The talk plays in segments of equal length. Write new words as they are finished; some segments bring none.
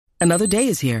Another day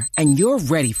is here, and you're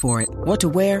ready for it. What to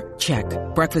wear? Check.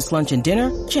 Breakfast, lunch, and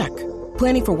dinner? Check.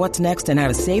 Planning for what's next and how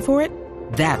to save for it?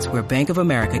 That's where Bank of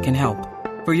America can help.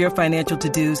 For your financial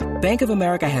to-dos, Bank of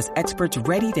America has experts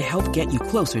ready to help get you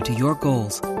closer to your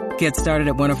goals. Get started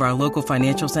at one of our local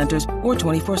financial centers or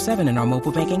 24/7 in our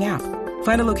mobile banking app.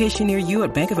 Find a location near you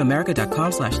at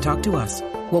bankofamerica.com/talktous.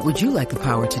 What would you like the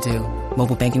power to do?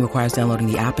 Mobile banking requires downloading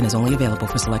the app and is only available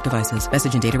for select devices.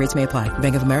 Message and data rates may apply.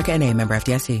 Bank of America N.A., member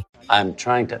FDIC. I'm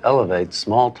trying to elevate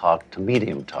small talk to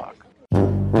medium talk.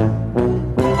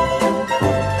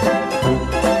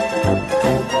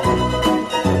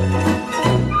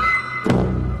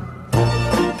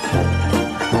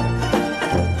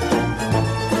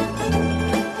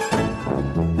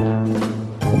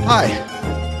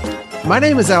 Hi, my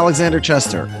name is Alexander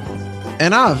Chester,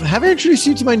 and have I introduced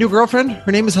you to my new girlfriend?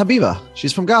 Her name is Habiba.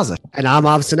 She's from Gaza. And I'm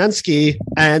Av Sinensky.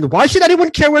 And why should anyone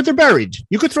care where they're buried?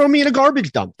 You could throw me in a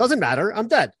garbage dump. Doesn't matter. I'm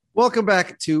dead. Welcome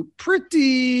back to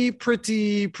pretty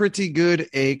good,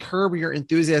 a Curb Your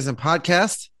Enthusiasm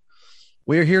podcast.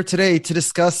 We're here today to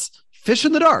discuss Fish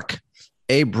in the Dark,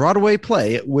 a Broadway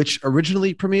play which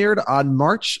originally premiered on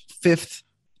March 5th,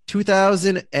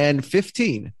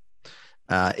 2015.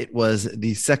 It was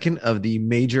the second of the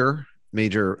major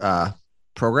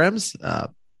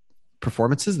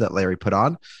performances that Larry put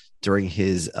on during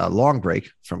his long break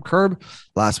from Curb.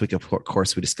 Last week, of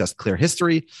course, we discussed Clear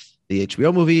History, the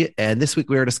HBO movie, and this week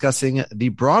we are discussing the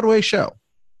Broadway show,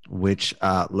 which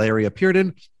Larry appeared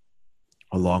in,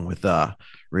 along with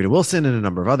Rita Wilson and a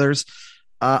number of others.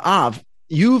 Av,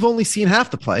 you've only seen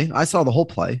half the play. I saw the whole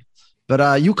play,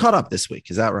 but you caught up this week.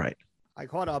 Is that right? I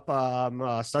caught up,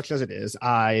 such as it is.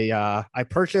 I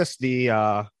purchased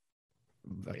the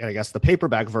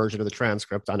paperback version of the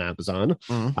transcript on Amazon.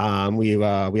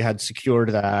 Mm-hmm. We had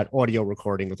secured that audio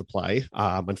recording of the play.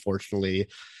 Unfortunately, it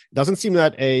doesn't seem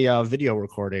that a video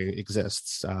recording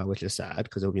exists, which is sad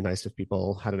because it would be nice if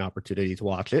people had an opportunity to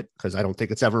watch it, because I don't think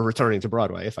it's ever returning to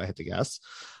Broadway, if I had to guess.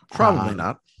 Probably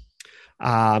not.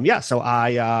 So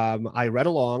I read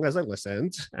along as I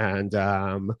listened, and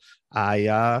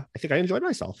I think I enjoyed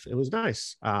myself. It was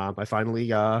nice. I finally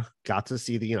got to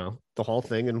see the whole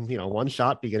thing in one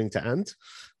shot, beginning to end,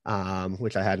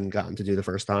 which I hadn't gotten to do the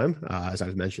first time, as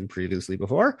I've mentioned previously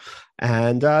before.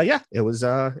 And it was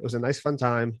a nice fun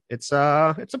time. It's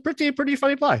a pretty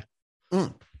funny play.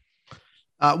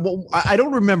 Well, I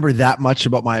don't remember that much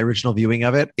about my original viewing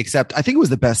of it, except I think it was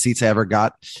the best seats I ever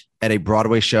got at a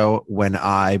Broadway show when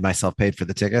I myself paid for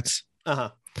the tickets.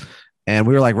 And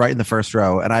we were like right in the first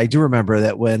row. And I do remember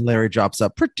that when Larry drops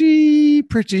up pretty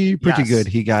yes. good,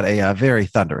 he got a very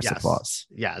thunderous applause.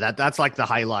 Yeah, that's like the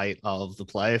highlight of the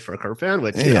play for a Curb fan,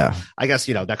 which I guess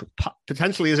that could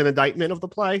potentially is an indictment of the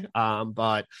play.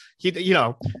 But he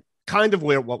kind of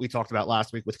what we talked about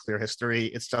last week with Clear History.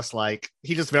 It's just like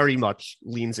he just very much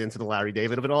leans into the Larry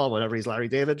David of it all whenever he's Larry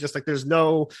David. Just like there's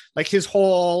no like his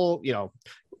whole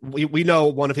we know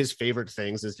one of his favorite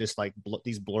things is just like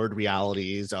these blurred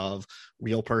realities of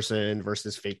real person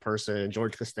versus fake person,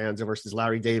 George Costanza versus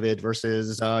Larry David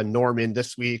versus Norman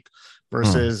this week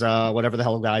versus whatever the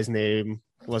hell the guy's name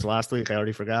was last week. I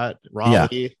already forgot.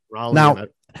 Raleigh. Now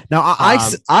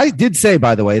I did say,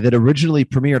 by the way, that originally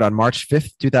premiered on March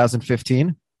 5th,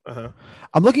 2015. I'm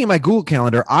looking at my Google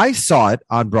Calendar. I saw it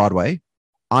on Broadway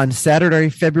on Saturday,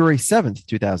 February 7th,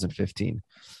 2015.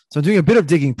 So I'm doing a bit of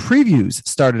digging. Previews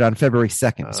started on February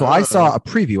 2nd. So I saw a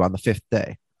preview on the 5th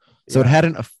day. So it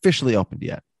hadn't officially opened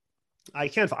yet.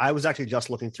 I was actually just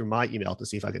looking through my email to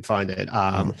see if I could find it.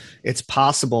 It's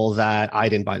possible that I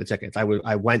didn't buy the tickets. I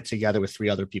went together with 3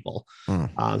 other people.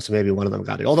 So maybe one of them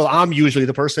got it. Although I'm usually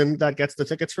the person that gets the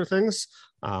tickets for things.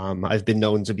 I've been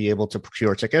known to be able to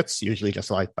procure tickets, usually just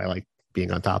by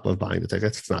being on top of buying the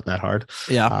tickets. It's not that hard.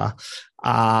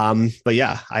 But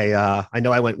yeah, I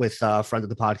know I went with a friend of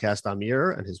the podcast,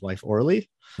 Amir, and his wife Orly.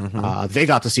 They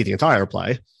got to see the entire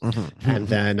play. And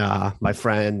then my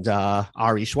friend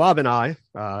Ari Schwab and I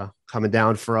coming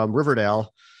down from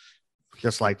Riverdale,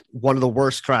 just like one of the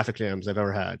worst traffic jams I've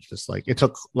ever had. Just like it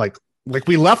took like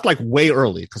we left like way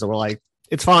early because we're like,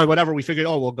 it's fine, whatever. We figured,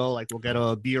 we'll go we'll get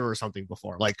a beer or something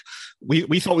before. Like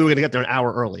we thought we were gonna get there an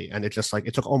hour early, and it just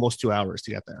it took almost 2 hours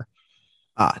to get there.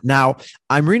 Now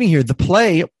I'm reading here, the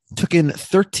play took in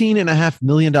 $13.5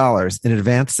 million in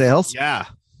advance sales. Yeah,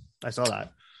 I saw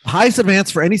that. Highest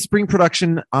advance for any spring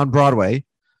production on Broadway,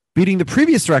 beating the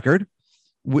previous record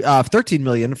of $13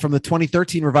 million from the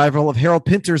 2013 revival of Harold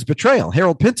Pinter's Betrayal.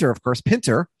 Harold Pinter, of course,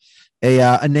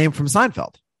 a name from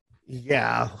Seinfeld.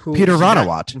 Yeah. Peter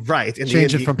Ranawat. Right.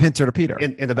 Change it from Pinter to Peter.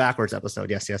 In the backwards episode.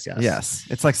 Yes. Yes.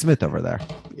 It's like Smith over there.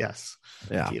 Yes.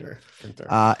 Yeah. Peter.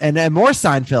 And then more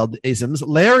Seinfeld isms.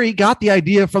 Larry got the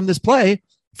idea from this play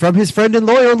from his friend and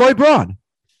lawyer, Lloyd Braun.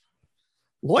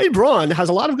 Lloyd Braun has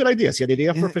a lot of good ideas. He had the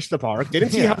idea for Fish in the Park.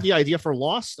 Didn't he have the idea for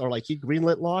Lost, or like he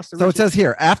greenlit Lost? So it says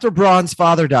here, after Braun's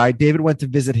father died, David went to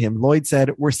visit him. Lloyd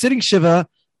said, "We're sitting Shiva,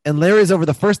 and Larry's over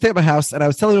the first day at my house, and I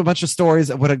was telling him a bunch of stories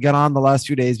of what had gone on the last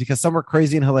few days because some were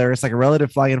crazy and hilarious, like a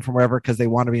relative flying in from wherever because they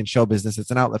want to be in show business.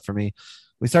 It's an outlet for me.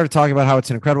 We started talking about how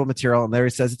it's an incredible material, and Larry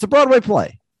says, it's a Broadway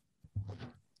play.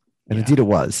 And indeed it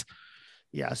was.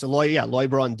 Yeah, so Lloyd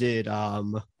Braun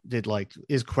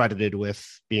is credited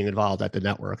with being involved at the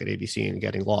network at ABC and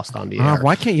getting Lost on the air.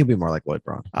 Why can't you be more like Lloyd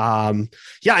Braun?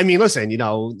 Yeah, I mean, listen,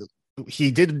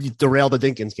 he did derail the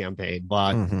Dinkins campaign,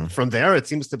 but from there it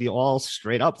seems to be all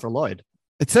straight up for Lloyd.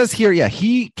 It says here,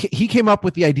 he came up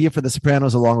with the idea for The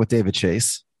Sopranos along with David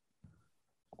Chase.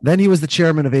 Then he was the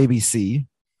chairman of ABC.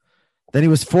 Then he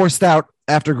was forced out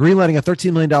after greenlighting a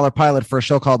 $13 million pilot for a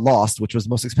show called Lost, which was the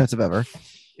most expensive ever.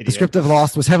 Idiot. The script of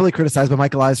Lost was heavily criticized by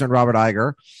Michael Eisner and Robert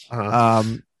Iger.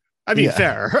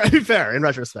 Fair in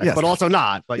retrospect, yes. But also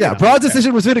not. But Braun's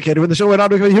decision was vindicated when the show went on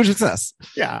to become a huge success.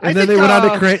 Yeah, and then they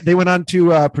went on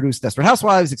to produce Desperate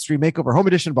Housewives, Extreme Makeover, Home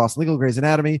Edition, Boston Legal, Grey's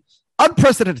Anatomy.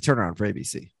 Unprecedented turnaround for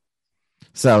ABC.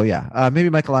 So maybe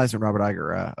Michael Eisner and Robert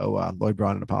Iger owe Lloyd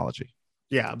Braun an apology.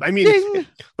 Yeah, I mean,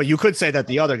 but you could say that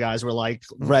the other guys were like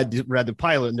read the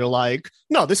pilot and they're like,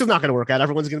 no, this is not going to work out.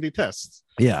 Everyone's going to be pissed.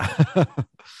 Yeah.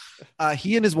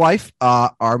 He and his wife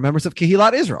are members of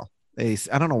Kehilat Israel.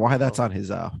 I don't know why that's on his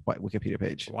Wikipedia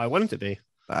page. Why wouldn't it be?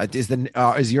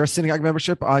 Is your synagogue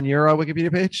membership on your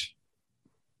Wikipedia page?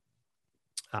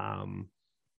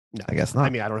 No, I guess not. I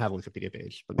mean, I don't have a Wikipedia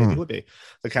page, but maybe it would be.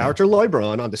 The character Lloyd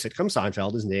Braun on the sitcom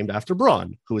Seinfeld is named after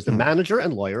Braun, who is the manager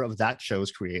and lawyer of that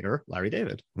show's creator, Larry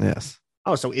David. Yes.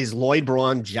 Oh, so is Lloyd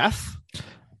Braun Jeff?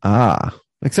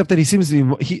 Except that he seems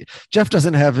to be. Jeff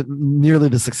doesn't have nearly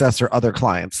the success or other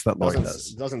clients that Lloyd does.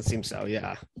 Doesn't seem so.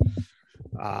 Yeah.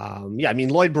 I mean,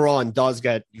 Lloyd Braun does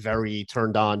get very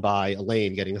turned on by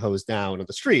Elaine getting hosed down on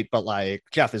the street, but like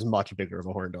Jeff is much bigger of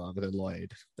a horn dog than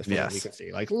Lloyd. Yes. We can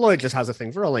see. Like Lloyd just has a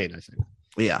thing for Elaine, I think.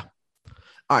 Yeah.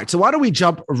 All right. So why don't we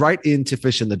jump right into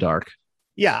Fish in the Dark?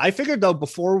 Yeah, I figured though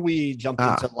before we jump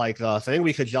into like the thing,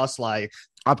 we could just like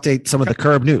update some of the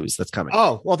Curb news that's coming.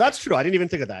 Oh, well, that's true. I didn't even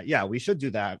think of that. Yeah, we should do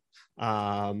that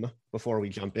before we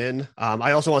jump in.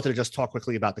 I also wanted to just talk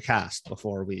quickly about the cast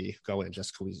before we go in,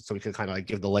 just so we can kind of like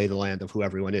give the lay of the land of who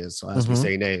everyone is. So as we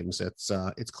say names,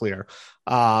 it's clear.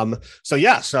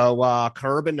 So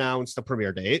Curb announced the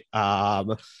premiere date.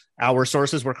 Our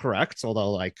sources were correct,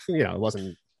 although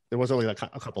there was only like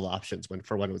a couple of options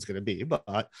for when it was going to be,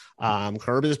 but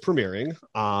Curb is premiering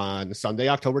on Sunday,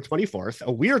 October 24th,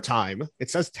 a weird time. It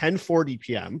says 10:40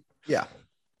 p.m. Yeah.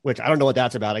 Which I don't know what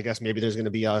that's about. I guess maybe there's going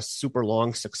to be a super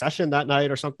long Succession that night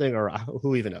or something, or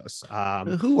who even knows?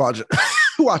 Who watches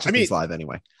these live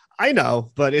anyway? I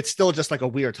know, but it's still just like a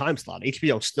weird time slot.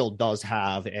 HBO still does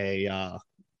have a, an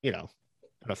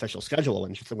official schedule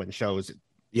when shows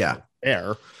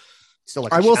air. Still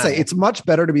like I will say it's much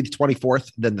better to be the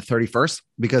 24th than the 31st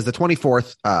because the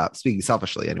 24th, speaking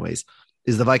selfishly anyways,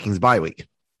 is the Vikings bye week.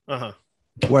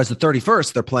 Whereas the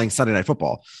 31st, they're playing Sunday Night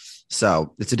Football.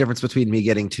 So it's a difference between me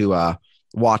getting to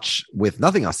watch with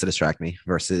nothing else to distract me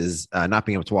versus not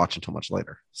being able to watch until much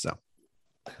later. So,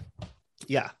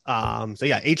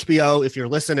 HBO, if you're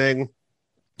listening,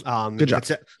 good job.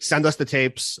 Send us the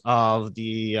tapes of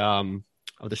the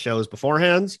shows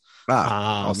beforehand.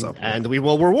 And we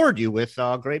will reward you with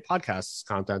great podcast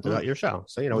content about your show.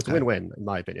 So, it's a win-win in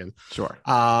my opinion. Sure.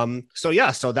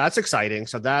 So that's exciting.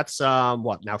 So that's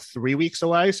now 3 weeks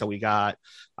away. So we got,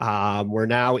 we're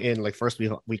now in like first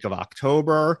week of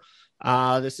October.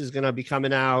 This is going to be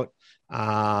coming out.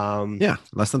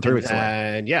 Less than 3 weeks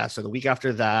away. And so the week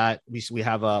after that, we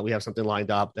have something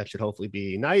lined up that should hopefully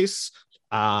be nice.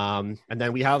 And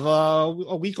then we have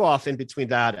a week off in between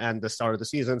that and the start of the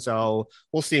season. So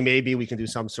we'll see. Maybe we can do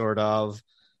some sort of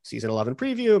season 11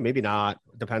 preview. Maybe not.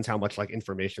 Depends how much like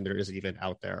information there is even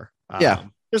out there.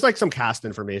 There's like some cast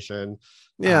information.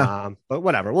 But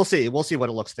whatever. We'll see. We'll see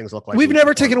what things look like. We've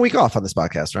never taken a week off on this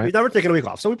podcast, right? We've never taken a week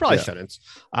off. So we probably shouldn't.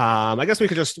 I guess we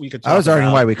could I was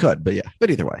arguing why we could, but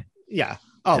either way. Yeah.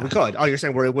 We could. Oh, you're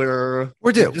saying we're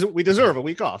due. We deserve a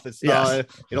week off. It's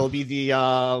it'll be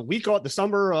the week off, the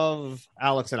summer of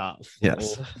Alex and Av.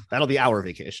 Yes, that'll be our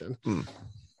vacation.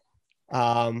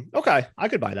 Okay, I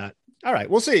could buy that. All right,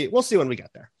 we'll see. We'll see when we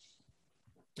get there.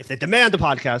 If they demand the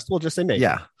podcast, we'll just say maybe.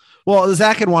 Yeah. Well,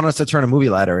 Zach had wanted us to turn a movie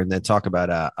ladder and then talk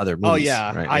about other movies. Oh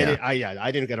yeah, right?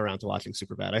 I didn't get around to watching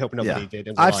Superbad. I hope nobody did.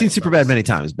 I've seen Superbad many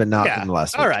times, but not in the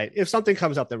last. All right, if something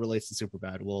comes up that relates to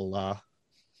Superbad, we'll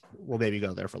we'll maybe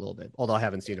go there for a little bit, although I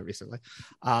haven't seen it recently.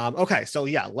 Okay, so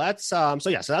yeah, so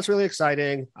that's really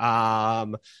exciting.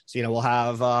 So we'll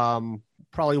have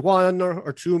probably one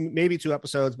or two, maybe two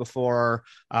episodes before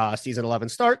season 11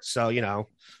 starts. So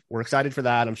we're excited for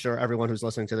that. I'm sure everyone who's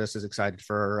listening to this is excited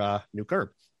for New Curb.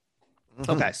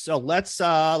 Mm-hmm. Okay, so let's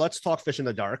talk Fish in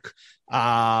the Dark.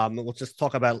 We'll just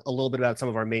talk about a little bit about some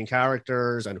of our main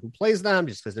characters and who plays them,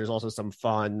 just because there's also some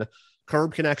fun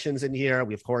Curb connections in here.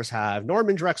 We of course have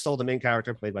Norman Drexel, the main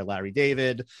character, played by Larry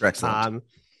David. Excellent.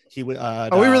 He would. Are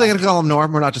we really going to call him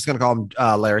Norm? We're not just going to call him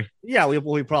Larry. Yeah,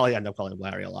 we probably end up calling him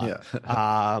Larry a lot.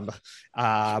 Yeah.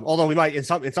 Although we might in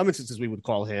some instances we would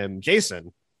call him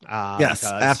Jason. Yes,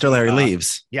 after Larry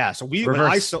leaves. Yeah, so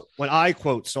when I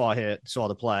quote saw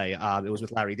the play, it was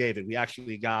with Larry David. We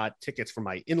actually got tickets for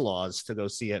my in-laws to go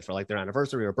see it for like their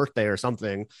anniversary or birthday or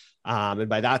something. And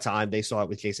by that time, they saw it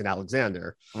with Jason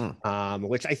Alexander,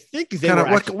 which I think they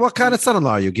were. What kind of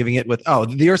son-in-law are you giving it with? Oh,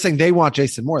 you're saying they want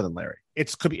Jason more than Larry.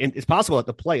 It's possible that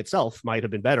the play itself might have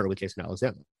been better with Jason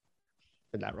Alexander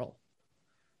in that role.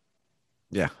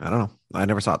 Yeah, I don't know. I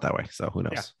never saw it that way, so who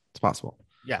knows? Yeah. It's possible.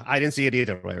 Yeah, I didn't see it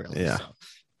either way, really. Yeah. So.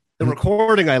 The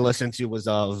recording I listened to was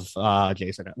of Larry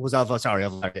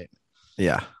David.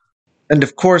 Yeah. And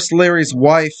of course, Larry's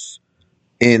wife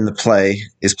in the play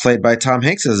is played by Tom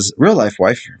Hanks' real life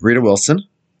wife, Rita Wilson.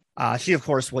 She, of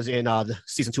course, was in the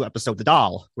season 2 episode The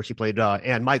Doll, where she played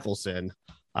Ann Michelson.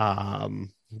 I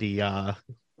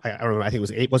remember, I think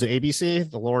it was it ABC,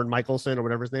 the Lorne Michelson or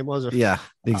whatever his name was? The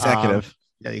executive.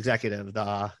 The executive.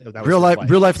 Real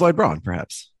life Lloyd Braun,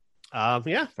 perhaps.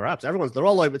 Yeah, perhaps they're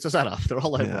all like, it's a setup. They're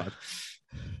all like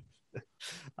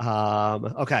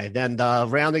okay, then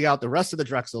rounding out the rest of the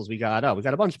Drexels, we got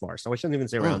a bunch more. So I shouldn't even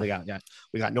say rounding out yet.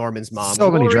 We got Norman's mom. So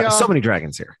many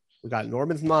dragons here. We got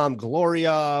Norman's mom,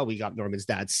 Gloria. We got Norman's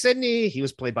dad, Sidney. He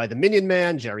was played by the Minion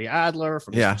Man, Jerry Adler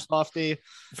from Mr. Softy.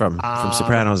 From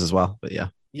Sopranos as well, but yeah.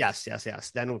 Yes.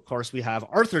 Then, of course, we have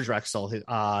Arthur Drexel,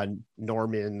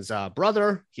 Norman's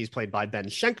brother. He's played by Ben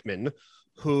Schenkman,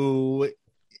 who...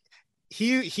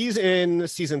 He's in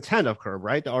season 10 of Curb,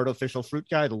 right? The artificial fruit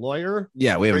guy, the lawyer.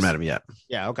 Yeah, we haven't met him yet.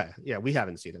 Yeah, okay. Yeah, we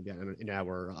haven't seen him yet in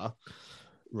our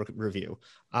review.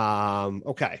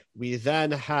 Okay, we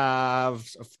then have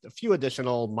a few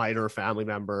additional minor family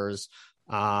members.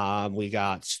 We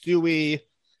got Stewie,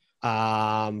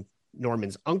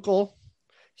 Norman's uncle.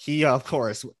 He, of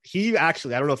course,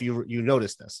 actually, I don't know if you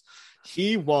noticed this.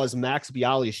 He was Max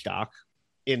Bialystock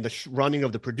in the running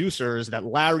of the producers that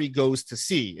Larry goes to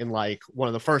see in like one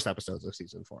of the first episodes of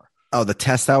season 4. Oh, the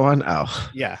test that one? Oh,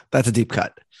 yeah. That's a deep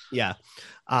cut. Yeah.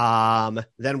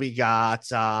 Then we got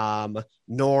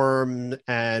Norm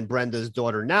and Brenda's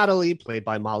daughter, Natalie, played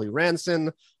by Molly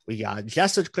Ranson. We got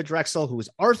Jessica Drexel, who is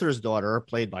Arthur's daughter,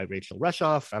 played by Rachel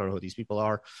Reshoff. I don't know who these people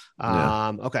are.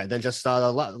 Okay, then just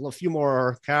a few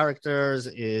more characters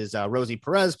is Rosie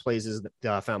Perez plays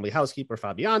the family housekeeper,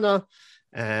 Fabiana.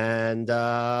 And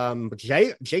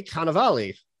Jake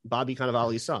Cannavale, Bobby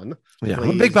Cannavale's son. Yeah,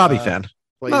 I'm a big Bobby fan.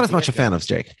 Not as much a fan of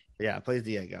Jake. Yeah, plays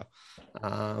Diego.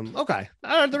 Okay.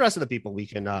 The rest of the people, we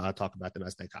can talk about them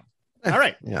as they come. All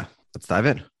right. Yeah, let's dive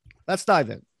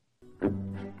in.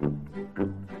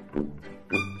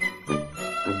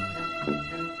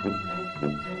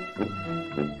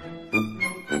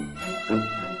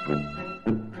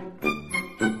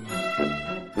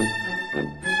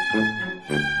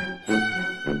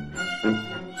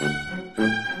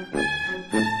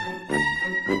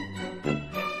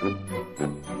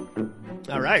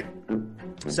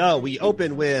 So we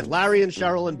open with Larry and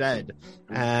Cheryl in bed,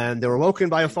 and they're woken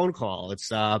by a phone call. It's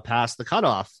past the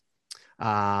cutoff.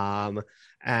 And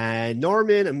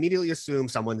Norman immediately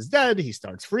assumes someone's dead. He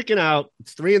starts freaking out.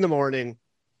 It's 3 a.m.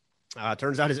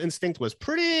 Turns out his instinct was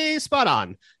pretty spot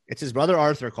on. It's his brother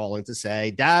Arthur calling to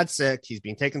say, Dad's sick. He's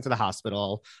being taken to the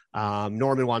hospital.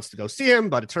 Norman wants to go see him,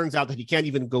 but it turns out that he can't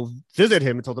even go visit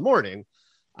him until the morning.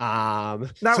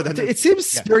 It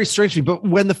seems very strange to me, but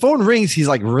when the phone rings, he's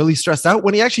like really stressed out.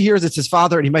 When he actually hears it's his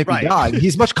father and he might be dying,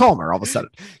 he's much calmer all of a sudden.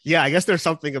 Yeah, I guess there's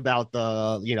something about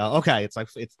the, okay, it's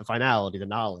the finality, the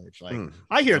knowledge. Like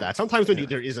I hear that sometimes when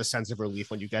there is a sense of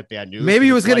relief when you get bad news. Maybe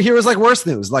he was going to hear his like worse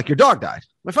news, like your dog died.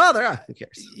 My father, who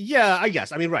cares? Yeah, I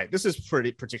guess. I mean, right. This is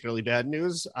particularly bad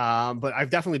news. But I've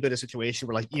definitely been in a situation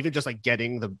where like even just like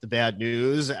getting the bad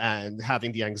news and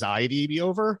having the anxiety be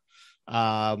over.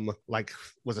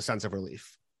 Was a sense of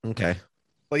relief. Okay.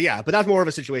 But that's more of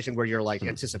a situation where you're like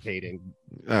anticipating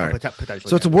potentially.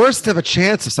 So it's worse to have a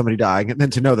chance of somebody dying than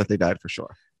to know that they died for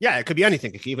sure. Yeah, it could be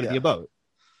anything. It could even be a boat.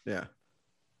 Yeah.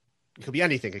 It could be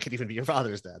anything. It could even be your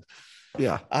father's dead.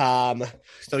 Yeah.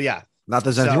 Not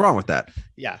there's anything wrong with that.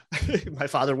 Yeah. My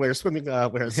father wears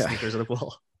sneakers in the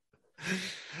pool.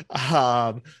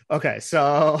 Okay,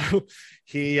 so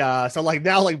so like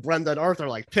now, like Brenda and Arthur are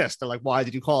like pissed. They're like, why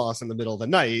did you call us in the middle of the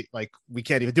night? Like, we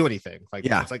can't even do anything. Like,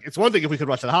 it's one thing if we could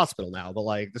rush to the hospital now, but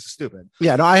like, this is stupid.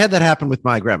 Yeah, no, I had that happen with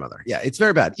my grandmother. Yeah, it's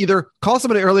very bad. Either call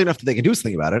somebody early enough that they can do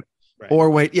something about it, or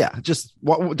wait. Yeah, just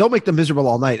don't make them miserable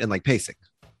all night and like pacing.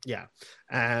 Yeah.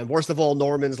 And worst of all,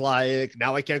 Norman's like,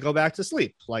 now I can't go back to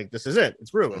sleep. Like, this is it.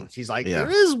 It's ruined. He's like, there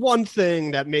is one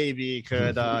thing that maybe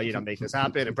could, make this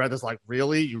happen. And Brenda's like,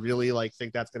 really? You really like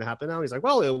think that's going to happen now? He's like,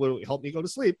 well, it will help me go to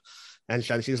sleep. And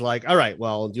she's like, all right,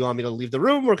 well, do you want me to leave the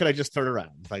room or can I just turn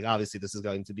around? Like, obviously this is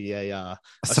going to be a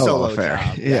solo affair.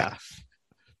 Job.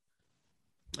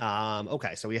 Yeah.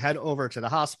 Okay. So we head over to the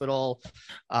hospital.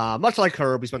 Much like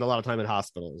Herb, we spend a lot of time in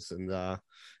hospitals in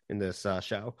this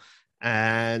show.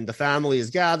 And the family is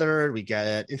gathered. We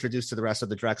get introduced to the rest of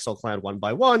the Drexel clan one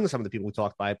by one. Some of the people we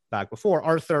talked back before: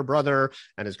 Arthur, brother,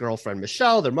 and his girlfriend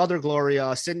Michelle, their mother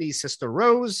Gloria, Sydney's sister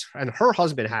Rose, and her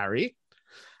husband Harry.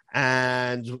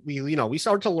 And we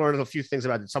started to learn a few things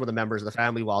about some of the members of the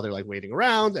family while they're like waiting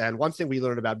around. And one thing we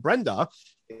learned about Brenda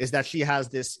is that she has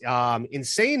this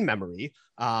insane memory.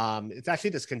 It's actually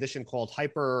this condition called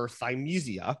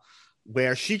hyperthymesia,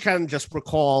 where she can just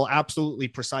recall absolutely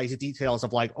precise details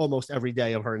of like almost every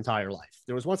day of her entire life.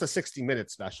 There was once a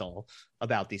 60-minute special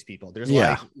about these people. There's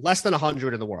like less than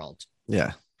 100 in the world.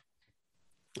 Yeah.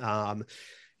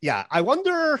 I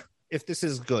wonder if this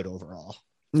is good overall.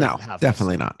 No,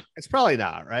 definitely not. It's probably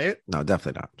not, right? No,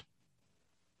 definitely not.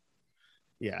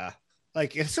 Yeah.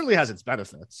 Like, it certainly has its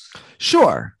benefits.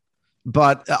 Sure.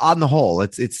 But on the whole,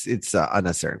 it's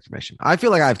unnecessary information. I feel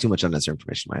like I have too much unnecessary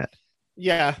information in my head.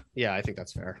 Yeah, I think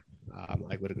that's fair.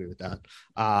 I would agree with that.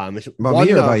 About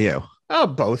me or about you?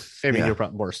 Both. I mean, you're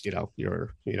probably worse.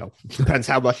 You're depends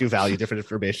how much you value different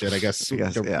information. I guess.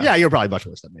 You're probably much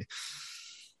worse than me.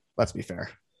 Let's be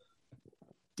fair.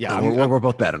 Yeah, we're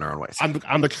both bad in our own ways.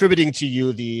 I'm attributing to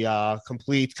you the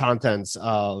complete contents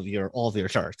of all of your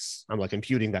charts. I'm like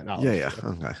imputing that knowledge. Yeah.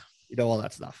 Okay. All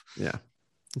that stuff. Yeah,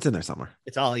 it's in there somewhere.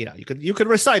 It's all you could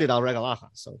recite it al regalaja,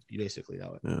 so you basically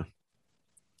know it. Yeah.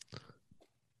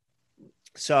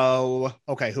 So,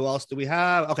 okay, who else do we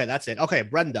have? Okay, that's it. Okay,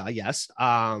 Brenda, yes.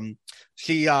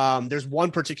 She there's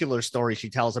one particular story she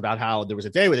tells about how there was a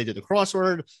day where they did the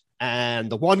crossword,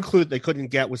 and the one clue they couldn't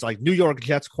get was like New York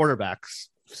Jets quarterbacks,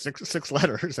 six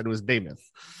letters, and it was Namath.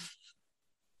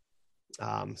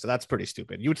 So that's pretty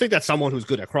stupid. You would think that someone who's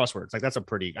good at crosswords, like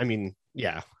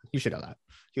you should know that.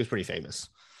 He was pretty famous.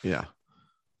 Yeah.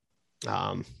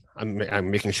 I'm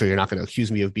making sure you're not going to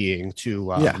accuse me of being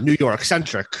too New York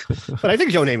centric, but I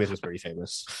think Joe Namath was pretty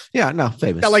famous. Yeah, no,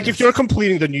 famous. Yeah, like if you're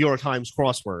completing the New York Times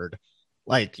crossword,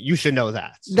 like you should know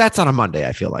that. That's on a Monday,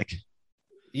 I feel like.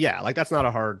 Yeah, like that's not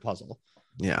a hard puzzle.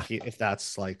 Yeah, if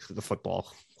that's like the football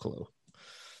clue.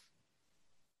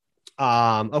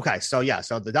 Okay, so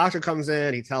the doctor comes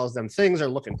in. He tells them things are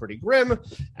looking pretty grim,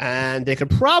 and they could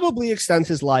probably extend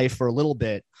his life for a little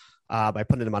bit. By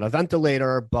putting him on a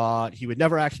ventilator, but he would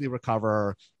never actually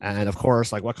recover. And of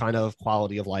course, like what kind of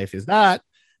quality of life is that?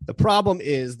 The problem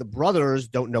is the brothers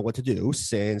don't know what to do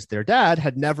since their dad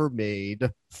had never made,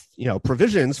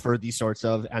 provisions for these sorts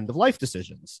of end of life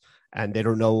decisions, and they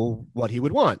don't know what he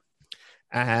would want.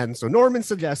 And so Norman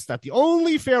suggests that the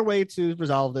only fair way to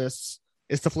resolve this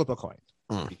is to flip a coin.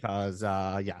 Because,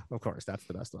 of course, that's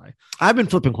the best way. I've been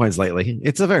flipping coins lately.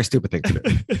 It's a very stupid thing to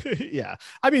do. Yeah.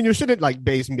 I mean, you shouldn't like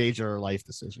base major life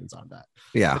decisions on that.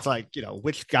 Yeah. It's like,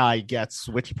 which guy gets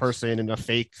which person in a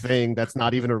fake thing that's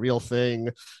not even a real thing,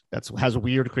 that has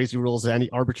weird, crazy rules, any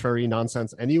arbitrary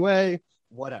nonsense anyway.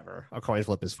 Whatever. A coin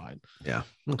flip is fine. Yeah.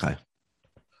 Okay.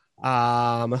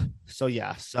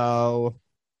 So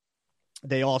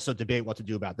they also debate what to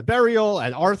do about the burial,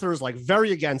 and Arthur's like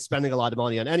very against spending a lot of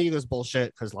money on any of this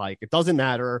bullshit because like it doesn't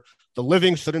matter. The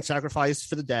living shouldn't sacrifice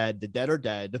for the dead are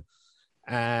dead.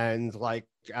 And like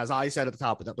as I said at the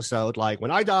top of the episode, like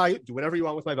when I die, do whatever you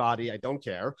want with my body. I don't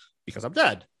care because I'm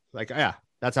dead. Like, yeah,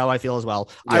 that's how I feel as well.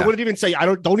 Yeah. I wouldn't even say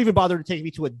don't even bother to take me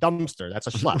to a dumpster. That's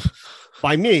a schlep.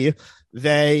 By me,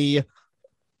 they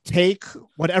take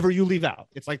whatever you leave out.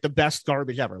 It's like the best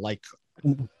garbage ever. Like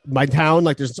my town,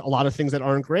 like there's a lot of things that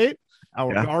aren't great.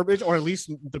 Our garbage, or at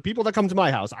least the people that come to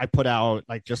my house, I put out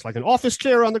like just like an office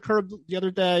chair on the curb the other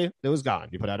day. It was gone.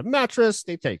 You put out a mattress,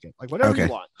 they take it. Like whatever you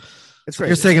want. It's crazy.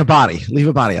 You're saying a body. Leave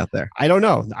a body out there. I don't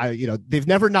know. They've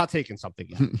never not taken something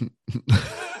yet.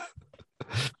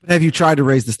 Have you tried to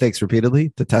raise the stakes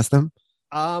repeatedly to test them?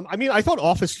 I mean, I thought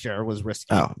office share was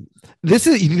risky. Oh, you're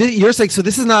saying so?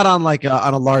 This is not on like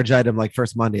on a large item like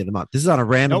first Monday of the month. This is on a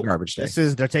random garbage day.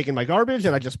 They're taking my garbage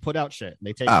and I just put out shit. And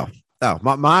they take.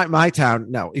 My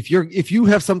town. No, if you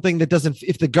have something that doesn't,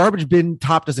 if the garbage bin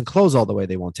top doesn't close all the way,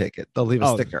 they won't take it. They'll leave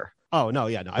a sticker. Oh no,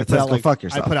 yeah, no. I put out like fuck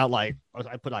yourself. I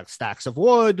put out stacks of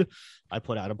wood. I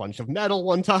put out a bunch of metal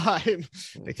one time.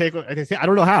 They take. I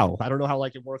don't know how. I don't know how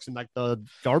like it works in like the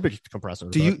garbage compressor.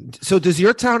 So does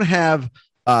your town have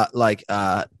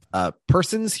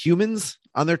humans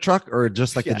on their truck, or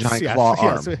just like the giant claw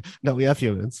arm? No, we have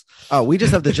humans. Oh, we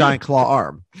just have the giant claw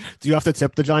arm. Do you have to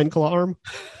tip the giant claw arm?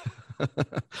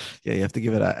 Yeah, you have to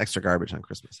give it extra garbage on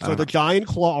Christmas. So the giant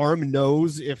claw arm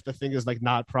knows if the thing is like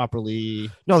not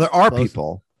properly. No, there are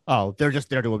people. Oh, they're just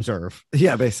there to observe.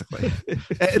 Yeah, basically.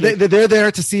 They're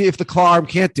there to see if the claw arm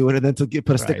can't do it, and then to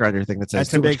put a sticker on your thing that says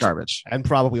too much garbage. And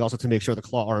probably also to make sure the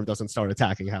claw arm doesn't start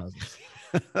attacking houses.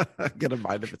 Get a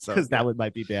mind of itself. Because that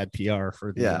might be bad PR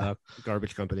for the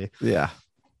garbage company. Yeah.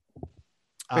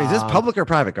 Wait, is this public or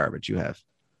private garbage you have?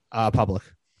 Public.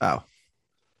 Oh.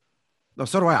 No,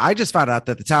 so do I. I just found out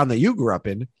that the town that you grew up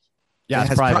in,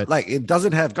 it's private. It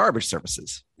doestes have garbage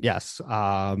services. Yes.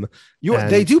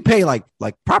 They do pay like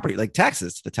property, like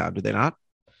taxes to the town, do they not?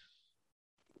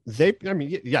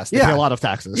 Yes, they pay a lot of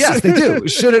taxes. Yes, they do.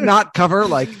 Should it not cover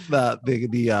like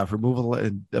the removal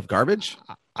of garbage?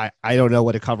 I don't know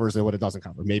what it covers and what it doesn't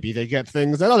cover. Maybe they get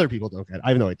things that other people don't get. I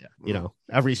have no idea. You know,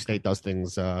 every state does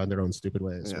things in their own stupid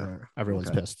ways where everyone's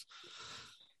pissed.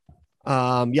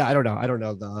 I don't know. I don't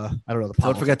know the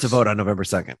Don't forget to vote on November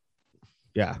 2nd.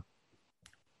 Yeah.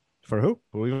 For who?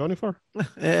 Who are we voting for?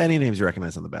 Any names you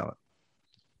recognize on the ballot.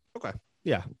 Okay.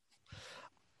 Yeah.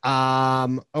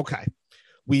 Okay.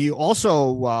 We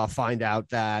also find out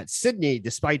that Sydney,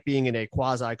 despite being in a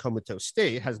quasi-comatose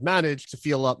state, has managed to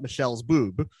feel up Michelle's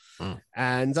boob.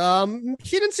 And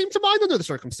she didn't seem to mind under the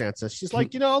circumstances. She's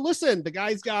like, listen, the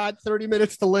guy's got 30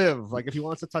 minutes to live. Like, if he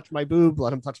wants to touch my boob,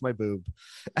 let him touch my boob.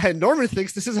 And Norman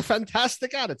thinks this is a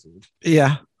fantastic attitude.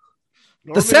 Yeah.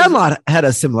 The Sandlot had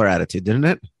a similar attitude, didn't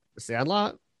it? The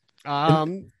Sandlot?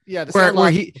 The Sandlot.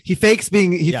 Where he fakes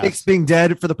being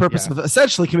dead for the purpose of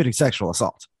essentially committing sexual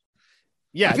assault.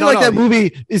 Yeah, I feel that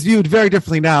movie is viewed very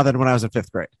differently now than when I was in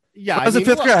fifth grade. Yeah, when I was in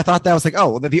fifth grade, I thought that was like,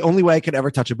 the only way I could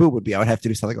ever touch a boob would be I would have to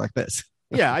do something like this.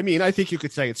 Yeah, I mean, I think you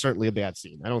could say it's certainly a bad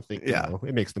scene. I don't think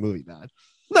it makes the movie bad.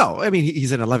 No, I mean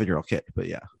he's an 11-year-old kid, but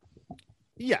yeah,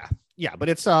 but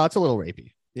it's a little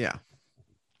rapey. Yeah,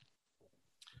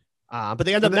 but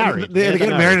they end up married. They get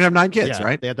married and have 9 kids,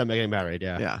 right? They end up getting married.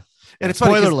 Yeah. And it's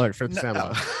spoiler alert for the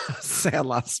Sandlot.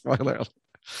 Sandlot spoiler alert.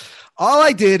 All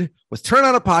I did was turn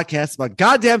on a podcast about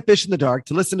goddamn Fish in the Dark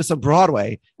to listen to some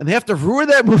Broadway, and they have to ruin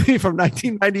that movie from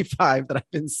 1995 that I've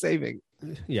been saving.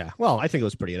 Yeah, well, I think it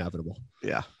was pretty inevitable.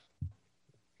 Yeah.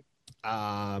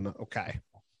 Okay.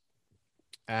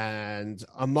 And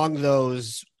among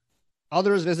those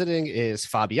others visiting is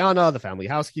Fabiana, the family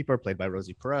housekeeper, played by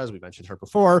Rosie Perez. We mentioned her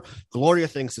before. Gloria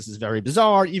thinks this is very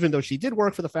bizarre, even though she did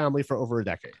work for the family for over a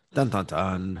decade. Dun, dun,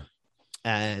 dun.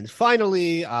 And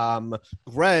finally,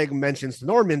 Greg mentions to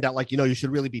Norman that, you should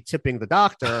really be tipping the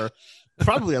doctor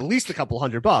probably at least a couple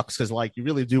 $100 because, you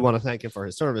really do want to thank him for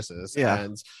his services. Yeah.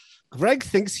 And Greg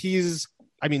thinks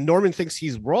Norman thinks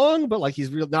he's wrong, but he's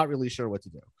not really sure what to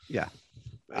do. Yeah.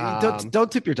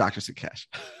 Don't tip your doctors in cash.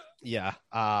 Yeah.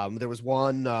 There was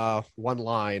one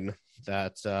line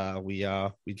that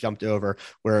we jumped over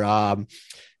where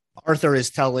Arthur is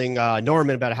telling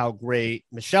Norman about how great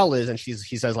Michelle is, and he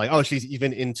says she's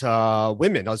even into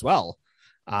women as well.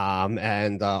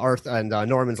 And Arthur and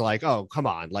Norman's like, oh, come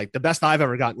on, the best I've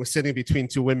ever gotten was sitting between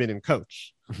 2 women and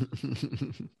Coach.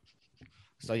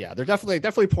 So yeah, they're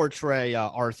definitely portray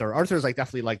Arthur. Arthur's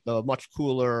definitely the much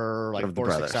cooler,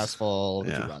 more successful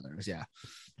two brothers. Yeah.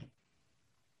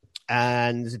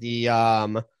 And the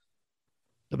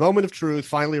moment of truth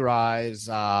finally arrives,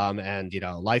 and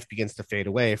life begins to fade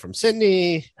away from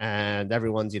Sydney, and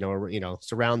everyone's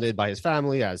surrounded by his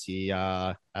family as he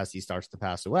starts to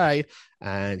pass away.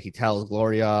 And he tells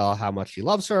Gloria how much he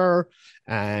loves her,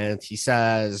 and he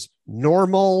says,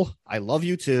 "Normal, I love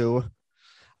you too."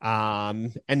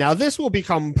 And now this will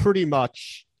become pretty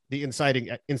much the inciting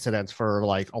incidents for a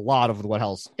lot of what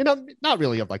else, not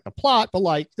really of the plot,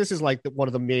 but this is one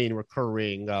of the main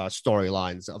recurring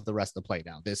storylines of the rest of the play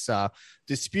now. This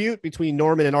dispute between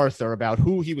Norman and Arthur about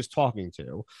who he was talking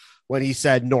to when he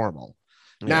said normal.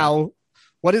 Yeah. Now,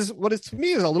 what is to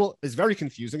me is very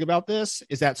confusing about this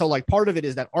is that part of it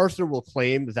is that Arthur will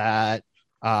claim that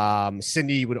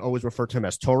Cindy would always refer to him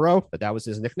as Toro, that was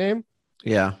his nickname.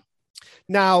 Yeah.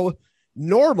 Now,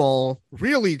 normal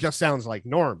really just sounds like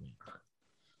Norman.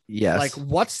 Yes. Like,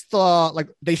 what's the like?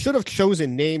 They should have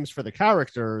chosen names for the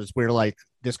characters where like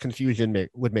this confusion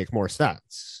would make more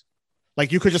sense.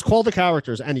 Like, you could just call the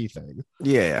characters anything.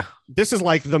 Yeah. This is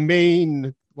like the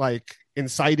main like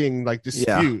inciting like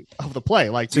dispute of the play.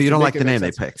 Like, so you don't like the name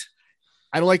they picked?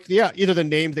 I don't like either the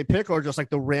name they pick or just like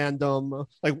the random,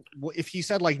 like if he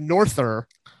said like Norther,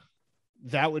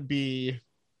 that would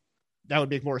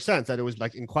make more sense that it was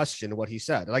like in question what he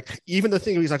said. Like, even the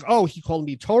thing he's like, oh, he called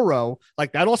me Toro,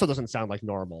 like that also doesn't sound like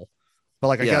normal. But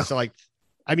like, I guess like,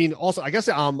 I mean, also I guess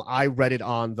I read it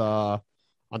on the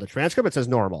transcript, it says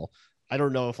normal. I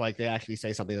don't know if like they actually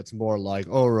say something that's more like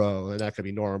Oro, and that could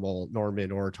be normal,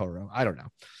 Norman, or Toro. I don't know.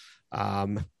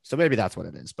 So maybe that's what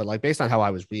it is. But like, based on how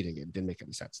I was reading it, didn't make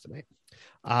any sense to me.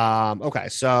 Okay,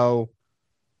 so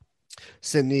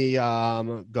Sidney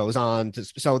goes on to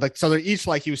so they're each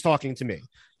like, he was talking to me.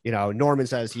 You know, Norman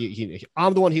says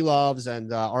I'm the one he loves,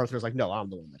 and Arthur's like, no, I'm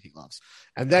the one that he loves.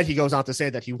 And then he goes on to say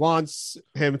that he wants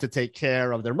him to take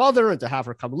care of their mother and to have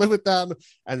her come live with them.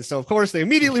 And so, of course, they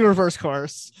immediately reverse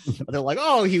course. They're like,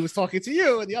 oh, he was talking to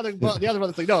you. And the other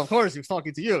brother's like, no, of course, he was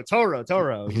talking to you.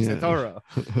 Toro. He said Toro.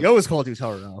 He always called you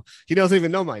Toro. He doesn't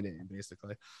even know my name,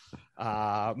 basically.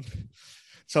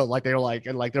 So like they're like,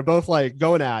 and like they're both like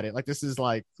going at it. Like this is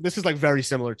like very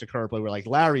similar to Curb, where like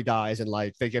Larry dies and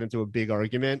like they get into a big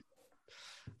argument.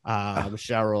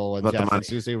 Cheryl and Jeff and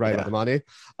Susie, right, about the money.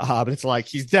 But it's like,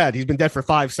 he's dead. He's been dead for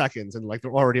 5 seconds, and like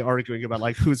they're already arguing about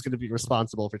like who's going to be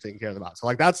responsible for taking care of the mouse. So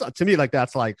like that's, to me, like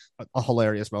that's like a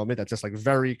hilarious moment. That's just like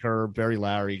very Curb, very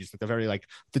Larry, just like the very like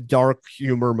the dark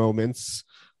humor moments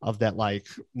of that, like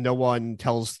no one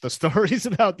tells the stories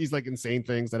about these like insane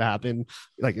things that happen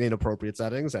like in inappropriate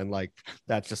settings, and like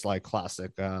that's just like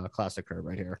classic Curb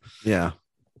right here.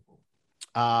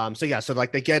 So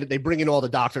like they bring in all the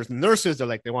doctors and nurses. They're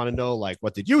like, they want to know like,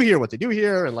 what did you hear,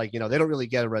 and like, you know, they don't really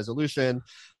get a resolution.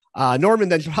 Norman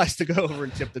then tries to go over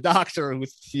and tip the doctor, who,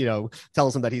 you know,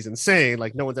 tells him that he's insane,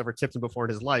 like no one's ever tipped him before in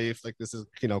his life, like this is,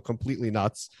 you know, completely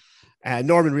nuts. And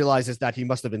Norman realizes that he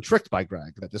must have been tricked by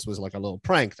Greg, that this was like a little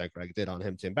prank that Greg did on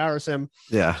him to embarrass him.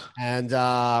 And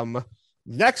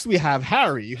next we have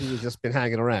Harry, who's just been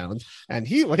hanging around, and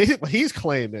what he's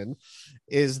claiming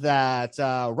is that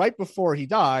right before he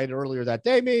died, earlier that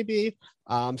day maybe,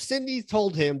 Sidney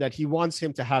told him that he wants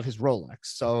him to have his Rolex.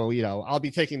 So, you know, I'll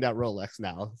be taking that Rolex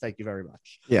now. Thank you very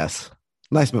much. Yes,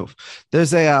 nice move.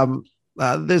 There's a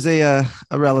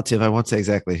relative, I won't say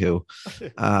exactly who,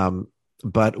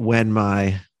 but when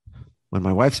my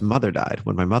wife's mother died,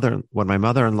 when my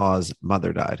mother-in-law's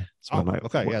mother died. So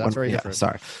that's very different.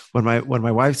 Sorry. When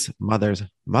my wife's mother's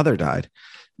mother died,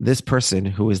 this person,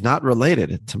 who is not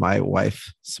related to my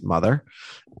wife's mother,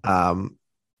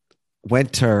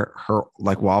 went to her,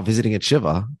 like while visiting at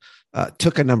Shiva,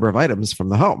 took a number of items from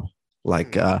the home,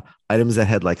 like items that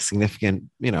had like significant,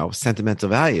 you know, sentimental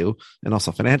value and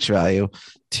also financial value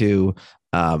to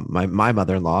my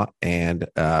mother-in-law and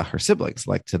her siblings,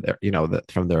 like to their, you know,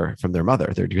 from their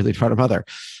mother, their dearly departed mother.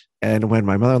 And when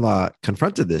my mother-in-law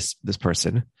confronted this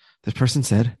person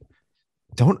said,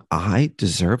 "Don't I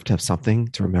deserve to have something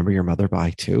to remember your mother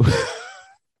by too?"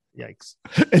 Yikes.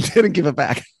 And didn't give it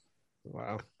back.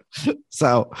 Wow.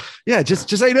 So yeah, just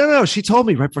say no. She told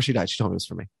me right before she died. She told me it was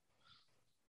for me.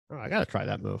 Oh, I gotta try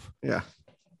that move. Yeah.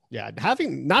 Yeah,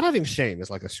 not having shame is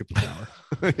like a superpower.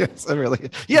 Yes, I really.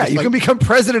 Yeah, you can become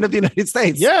president of the United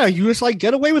States. Yeah, you just like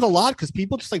get away with a lot because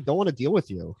people just like don't want to deal with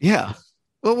you. Yeah.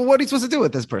 Well, what are you supposed to do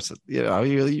with this person? You know,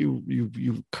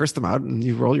 you curse them out and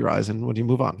you roll your eyes, and when you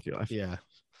move on with your life.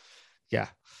 Yeah.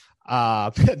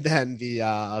 Then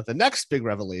the next big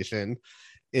revelation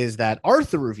is that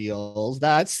Arthur reveals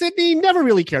that Sidney never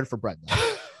really cared for Brenda.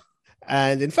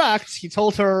 And in fact, he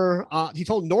told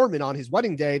Norman on his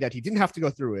wedding day that he didn't have to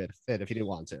go through it if he didn't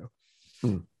want to.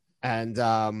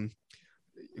 And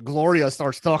Gloria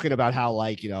starts talking about how,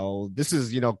 like, you know, this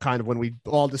is, you know, kind of when we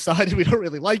all decided we don't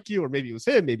really like you, or maybe it was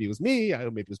him, maybe it was me,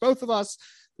 maybe it was both of us,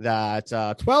 that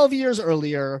 12 years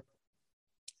earlier,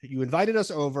 you invited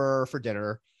us over for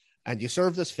dinner and you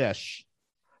served us fish,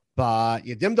 but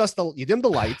you dimmed the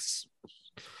lights.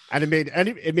 And it made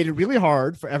it really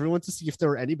hard for everyone to see if there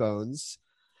were any bones.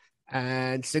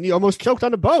 And Sidney almost choked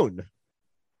on a bone.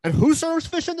 And who serves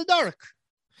fish in the dark?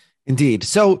 Indeed.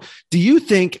 So do you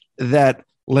think that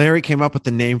Larry came up with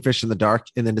the name Fish in the Dark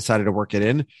and then decided to work it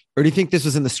in? Or do you think this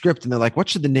was in the script and they're like, what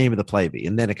should the name of the play be?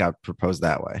 And then it got proposed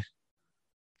that way.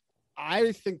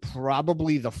 I think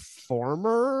probably the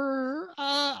former.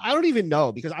 I don't even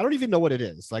know, because I don't even know what it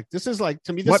is. Like, this is like,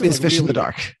 to me, this what is like Fish really, in the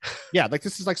Dark? Yeah, like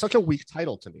this is like such a weak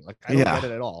title to me. Like, I don't get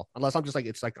it at all, unless I'm just like,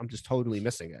 it's like I'm just totally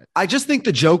missing it. I just think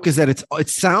the joke is that it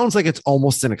sounds like it's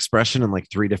almost an expression in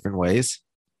like 3 different ways.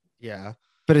 Yeah.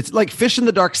 But it's like Fish in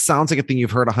the Dark sounds like a thing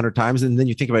you've heard 100 times. And then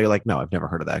you think about it, you're like, no, I've never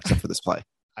heard of that except for this play.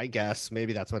 I guess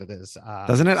maybe that's what it is.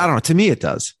 Doesn't it? I don't know. To me, it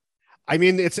does. I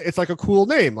mean, it's like a cool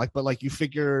name, like, but like you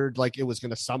figured like it was going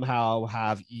to somehow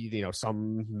have,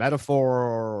 some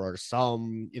metaphor or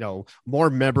some, more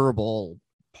memorable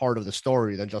part of the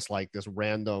story than just like this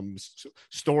random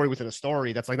story within a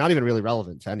story that's like not even really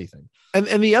relevant to anything.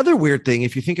 And the other weird thing,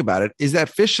 if you think about it, is that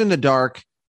Fish in the Dark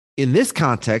in this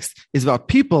context is about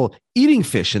people eating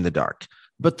fish in the dark.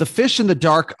 But the fish in the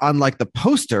dark on like the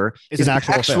poster is an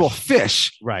actual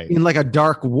fish right in like a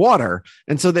dark water.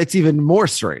 And so that's even more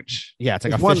strange. Yeah. It's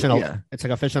like it's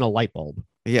like a fish in a light bulb.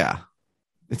 Yeah.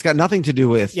 It's got nothing to do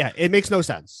with. Yeah. It makes no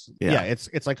sense. Yeah.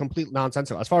 It's like complete nonsense.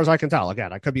 As far as I can tell,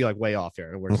 again, I could be like way off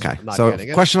here. And we're okay. So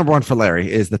question number one for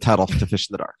Larry is the title to Fish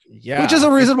in the Dark. Yeah. Which is a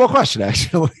reasonable question,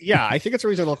 actually. Yeah. I think it's a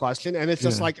reasonable question. And it's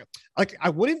just like I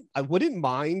wouldn't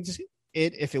mind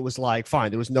it if it was like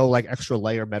fine, there was no like extra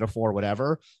layer metaphor,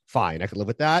 whatever, fine, I could live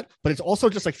with that. But it's also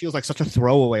just like feels like such a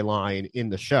throwaway line in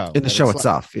the show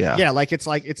itself. Like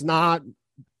it's not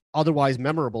otherwise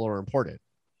memorable or important.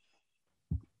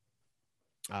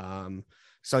 And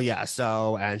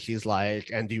she's like,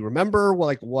 and do you remember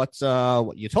what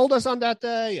you told us on that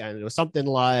day? And it was something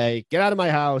like, get out of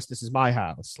my house, this is my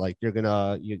house, like you're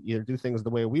gonna you either do things the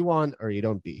way we want or you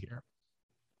don't be here.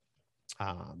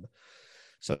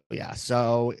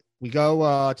 So we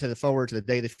go forward to the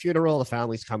day of the funeral. The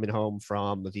family's coming home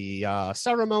from the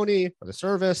ceremony or the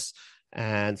service,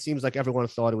 and seems like everyone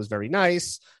thought it was very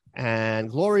nice. And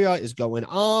Gloria is going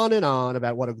on and on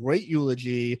about what a great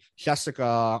eulogy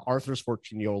Jessica, Arthur's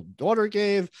 14-year-old daughter,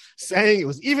 gave, saying it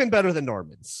was even better than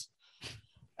Norman's.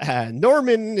 And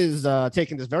Norman is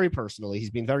taking this very personally. He's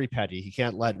being very petty. He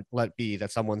can't let be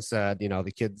that someone said,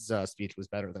 the kid's speech was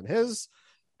better than his.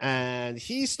 And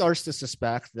he starts to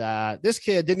suspect that this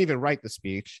kid didn't even write the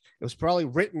speech. It was probably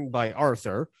written by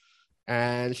Arthur,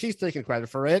 and she's taking credit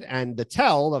for it. And the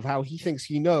tell of how he thinks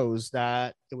he knows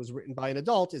that it was written by an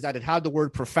adult is that it had the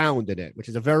word profound in it, which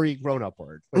is a very grown-up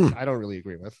word, which I don't really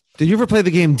agree with. Did you ever play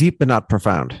the game Deep but Not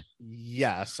Profound?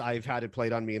 Yes, I've had it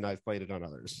played on me, and I've played it on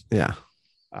others. Yeah.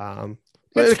 But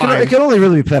it can only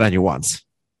really be played on you once.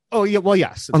 Oh yeah, well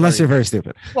yes. Unless you're very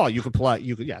stupid. Well, you could play.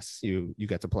 You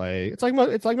get to play. It's like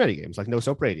many games, like No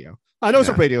Soap Radio. No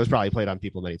Soap Radio is probably played on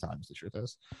people many times. The truth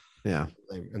is, yeah.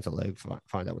 Until they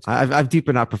find out what's. I've deep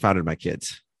but not profounded my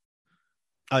kids.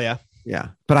 Oh yeah,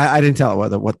 yeah. But I didn't tell them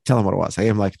what it was. I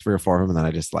gave them like 3 or 4 of them, and then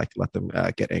I just like let them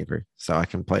get angry so I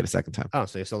can play it a second time. Oh,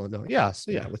 so you still don't know? Yeah.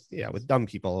 So with dumb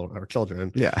people or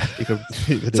children. Yeah, you could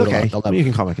it's okay. You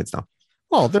can call my kids now.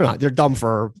 Well, they're not. They're dumb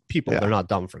for people. Yeah. They're not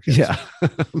dumb for kids. Yeah,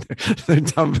 they're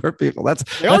dumb for people. That's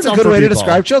a good way to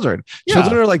describe children. Yeah.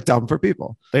 Children are like dumb for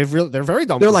people. They're very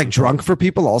dumb. They're like people. Drunk for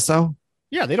people. Also,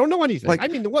 yeah, they don't know anything. Like, I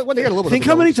mean, when they get a little bit. Think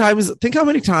how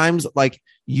many times like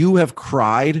you have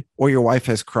cried or your wife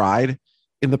has cried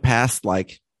in the past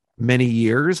like many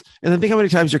years, and then think how many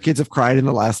times your kids have cried in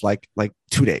the last like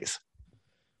 2 days.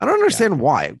 I don't understand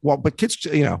why. Well, but kids,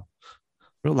 real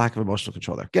lack of emotional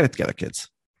control there. Get it together, kids.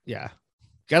 Yeah.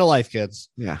 Get a life, kids.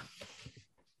 Yeah.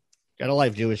 Get a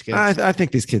life, Jewish kids. I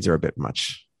think these kids are a bit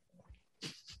much.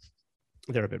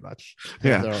 They're a bit much.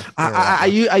 Yeah. I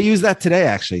use that today,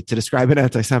 actually, to describe an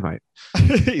anti-Semite.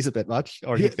 He's a bit much,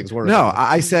 or he thinks worse. No,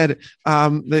 I said,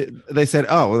 they said,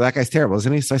 oh, well, that guy's terrible,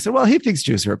 isn't he? So I said, well, he thinks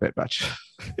Jews are a bit much.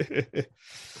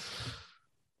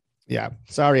 Yeah.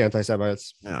 Sorry,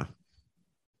 anti-Semites. Yeah.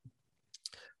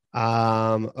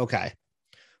 Okay.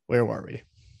 Where were we?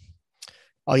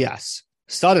 Oh, yes.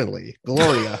 Suddenly,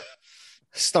 Gloria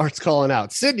starts calling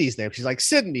out Sydney's name. She's like,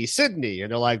 Sydney. And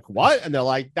they're like, what? And they're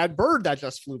like, that bird that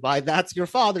just flew by, that's your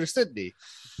father, Sydney.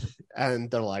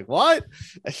 And they're like, what?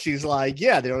 And she's like,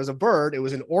 yeah, there was a bird. It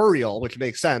was an Oriole, which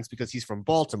makes sense because he's from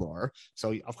Baltimore.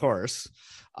 So, of course.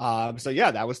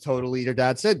 That was totally your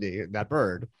dad, Sydney, that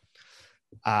bird.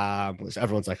 Which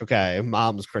everyone's like, okay,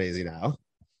 mom's crazy now.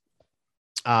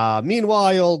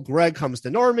 Meanwhile, Greg comes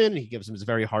to Norman. He gives him his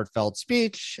very heartfelt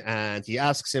speech, and he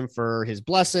asks him for his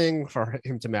blessing for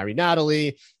him to marry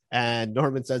Natalie. And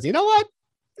Norman says, you know what?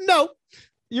 No,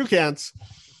 you can't.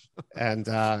 And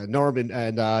Norman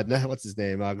and what's his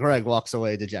name? Greg walks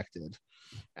away dejected.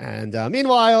 And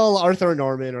meanwhile, Arthur and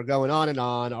Norman are going on and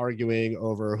on, arguing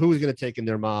over who's going to take in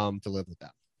their mom to live with them.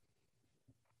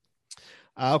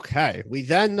 Okay, we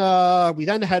then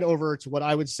head over to what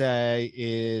I would say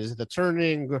is the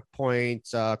turning point,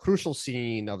 crucial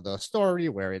scene of the story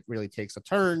where it really takes a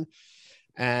turn.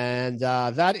 And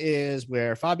that is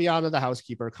where Fabiana, the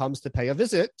housekeeper, comes to pay a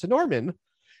visit to Norman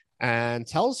and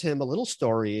tells him a little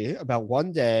story about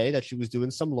one day that she was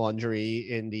doing some laundry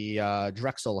in the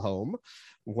Drexel home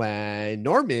when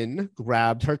Norman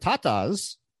grabbed her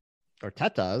tatas, I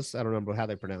don't remember how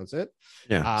they pronounce it.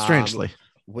 Yeah, strangely.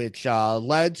 Which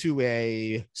led to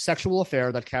a sexual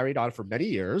affair that carried on for many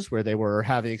years, where they were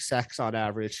having sex on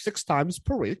average 6 times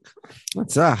per week.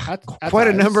 That's quite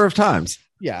a number of times.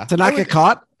 Yeah. To not get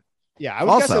caught? Yeah, I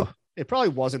would also guess it probably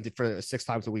wasn't for 6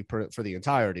 times a week for the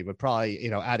entirety, but probably,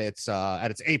 at its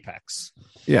apex.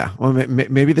 Yeah. Well,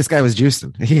 maybe this guy was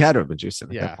juicing. He had to have been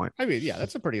juicing at that point. I mean, yeah,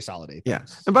 that's a pretty solid apex. Yeah.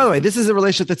 And by the way, this is a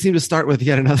relationship that seemed to start with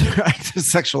yet another act of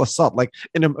sexual assault, like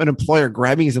an employer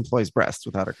grabbing his employee's breast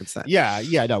without her consent. Yeah.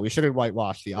 No, we shouldn't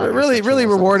whitewash the really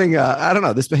rewarding. I don't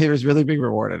know. This behavior is really being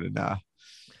rewarded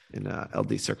in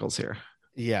LD circles here.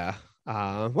 Yeah.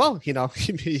 Well,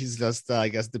 he's just, I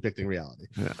guess, depicting reality.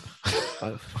 Yeah.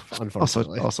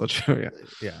 Unfortunately. Also true.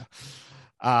 Yeah.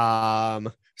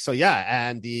 So yeah,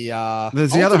 and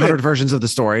there's the other 100 versions of the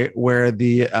story where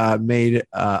the maid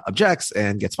objects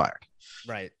and gets fired.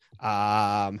 Right.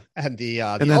 And then the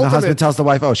husband tells the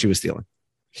wife, "Oh, she was stealing."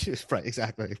 Right,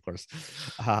 exactly, of course.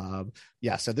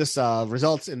 So this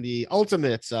results in the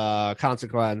ultimate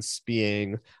consequence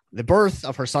being the birth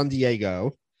of her son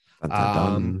Diego,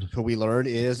 who we learn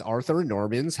is Arthur and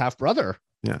Norman's half brother.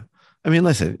 Yeah. I mean,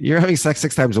 listen, you're having sex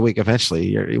 6 times a week.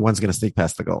 Eventually, one's going to sneak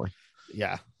past the goalie.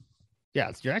 Yeah. Yeah.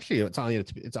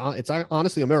 It's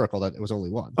honestly a miracle that it was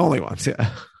only one. Only once.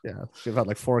 Yeah. Yeah. They've had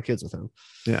like 4 kids with him.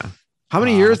 Yeah. How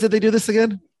many years did they do this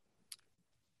again?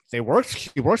 He worked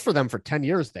for them for 10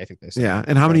 years. I think they said. Yeah.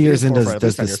 And how many years in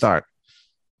does this start?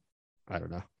 I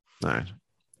don't know. All right.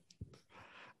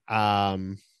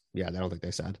 Yeah, I don't think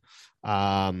they said.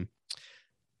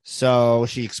 So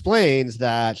she explains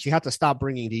that she had to stop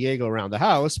bringing Diego around the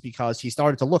house because he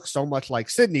started to look so much like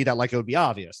Sydney that like it would be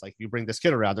obvious. Like, you bring this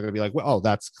kid around, they're gonna be like, well, "Oh,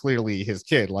 that's clearly his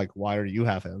kid. Like, why do you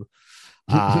have him?"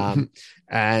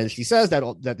 And she says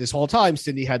that this whole time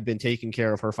Sydney had been taking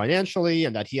care of her financially,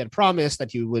 and that he had promised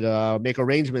that he would make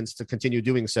arrangements to continue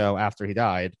doing so after he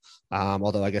died.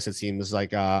 Although I guess it seems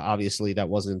like obviously that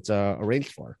wasn't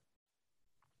arranged for.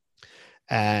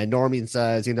 And Norman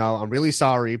says, "I'm really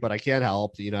sorry, but I can't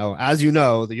help. As you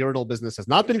know, the urinal business has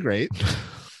not been great."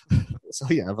 So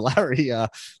yeah, Larry,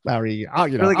 really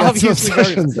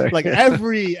obviously, like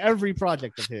every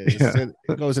project of his it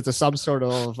goes into some sort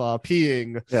of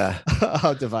peeing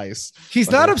device. He's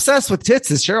not obsessed with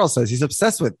tits, as Cheryl says. He's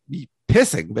obsessed with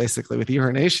pissing, basically, with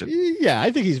urination. Yeah,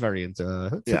 I think he's very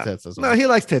into tits as well. No, he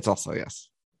likes tits also. Yes.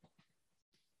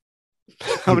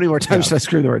 How many more times should I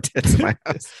scream the word tits in my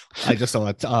house? I just saw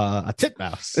a tit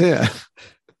mouse. Yeah.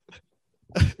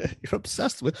 You're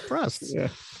obsessed with breasts. Yeah.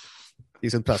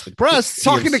 He's obsessed with breasts.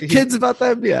 Talking to kids about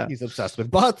them. Yeah. He's obsessed with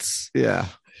butts. Yeah.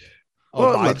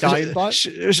 Giant butt.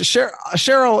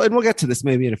 Cheryl, and we'll get to this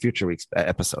maybe in a future week's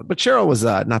episode, but Cheryl was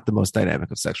not the most dynamic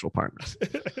of sexual partners.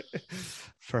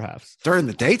 Perhaps. During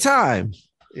the daytime.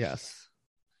 Yes.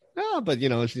 Yeah, but she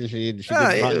did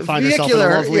find herself in a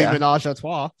lovely menage a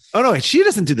trois. Oh no, she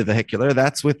doesn't do the vehicular.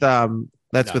 That's with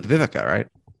with Vivica, right?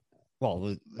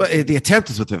 Well, but the attempt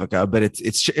is with Vivica, but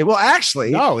it's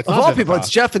actually, no, it's of all people, it's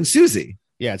Jeff and Susie.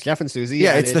 Yeah, it's Jeff and Susie.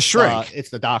 Yeah, it's the shrink. It's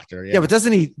the doctor. Yeah, but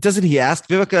doesn't he ask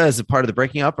Vivica as a part of the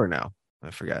breaking up or no?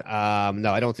 I forget.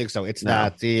 No, I don't think so. It's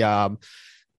not the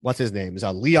what's his name? Is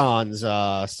Leon's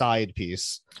side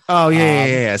piece. Oh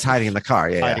yeah. It's hiding in the car.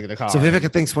 Yeah, hiding in the car. So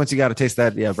Vivica thinks once you got to taste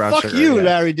that, brown fuck sugar. Fuck you,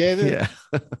 Larry David.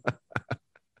 Yeah.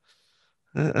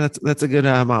 That's a good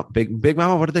mom. Big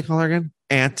Mama. What did they call her again?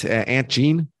 Aunt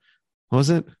Jean. What was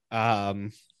it?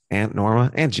 Aunt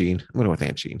Norma. Aunt Jean. I'm going with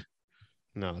Aunt Jean.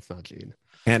 No, it's not Jean.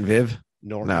 Aunt Viv.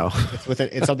 Norma. No,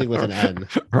 it's something with an N.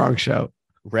 Wrong show.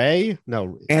 Ray?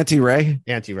 No. Auntie Ray?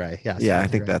 Auntie Ray. Yes. Yeah, I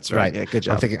think that's right. Yeah, good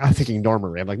job. I'm thinking Norma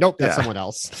Ray. I'm like, nope, that's someone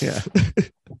else. Yeah.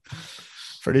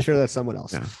 Pretty sure that's someone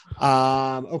else.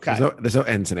 Yeah. Okay. There's no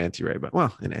N's in Auntie Ray, but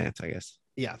an aunt, I guess.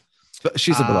 Yeah. But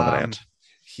she's a beloved aunt.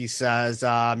 He says,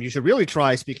 you should really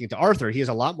try speaking to Arthur. He has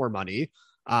a lot more money.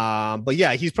 But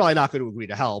yeah, he's probably not going to agree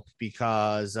to help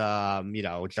because,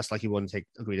 just like he wouldn't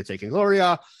agree to taking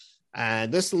Gloria.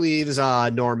 And this leaves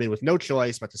Norman with no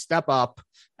choice but to step up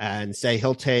and say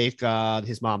he'll take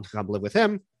his mom to come live with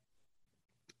him.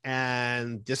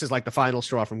 And this is like the final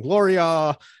straw from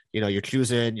Gloria. You're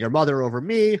choosing your mother over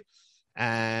me.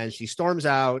 And she storms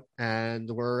out, and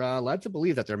we're led to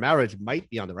believe that their marriage might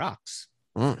be on the rocks.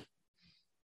 Mm.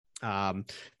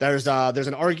 There's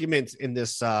an argument in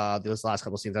this last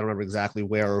couple of scenes. I don't remember exactly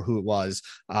where or who it was,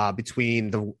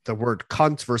 between the word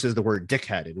cunt versus the word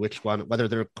dickhead, and which one, whether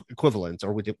they're equivalent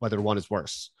or whether one is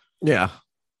worse. Yeah.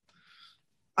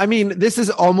 I mean, this is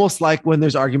almost like when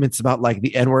there's arguments about like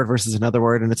the N-word versus another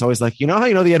word. And it's always like,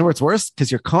 how the N-word's worse? Because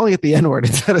you're calling it the N-word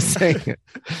instead of saying it.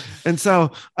 And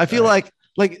so I feel like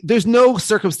like there's no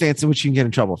circumstance in which you can get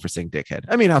in trouble for saying dickhead.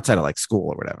 I mean, outside of like school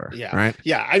or whatever. Yeah. Right.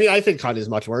 Yeah. I mean, I think cunt is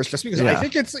much worse just because I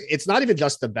think it's not even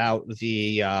just about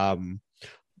the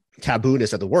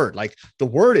tabooness of the word. Like the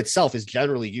word itself is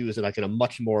generally used in like in a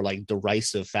much more like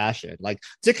derisive fashion. Like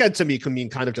dickhead to me can mean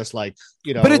kind of just like,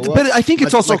 you know, but I think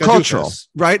it's also like cultural,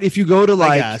 right? If you go to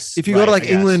like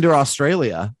England or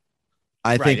Australia,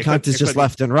 I think cunt is just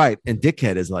left and right, and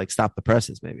dickhead is like stop the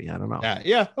presses. Maybe I don't know.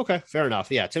 Yeah. Okay, fair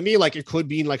enough. Yeah, to me, like it could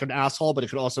mean like an asshole, but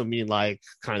it could also mean like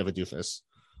kind of a doofus.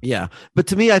 Yeah, but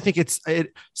to me, I think it's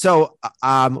it. So,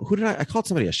 who did I called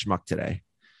somebody a schmuck today,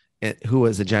 who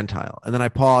was a Gentile, and then I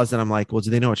paused and I'm like, well,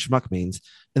 do they know what schmuck means?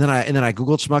 And then I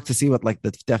googled schmuck to see what like the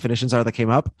definitions are that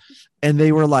came up, and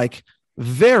they were like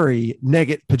very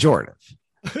negative,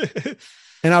 pejorative.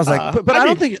 And I was like, but I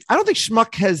don't think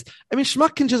schmuck has. I mean,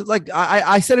 schmuck can just like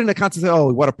I said in the context of,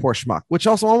 oh, what a poor schmuck, which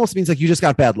also almost means like you just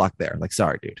got bad luck there. Like,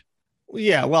 sorry, dude.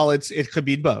 Yeah, well, it could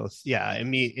be both. Yeah, it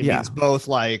means both.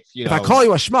 Like, you know, if I call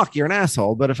you a schmuck, you're an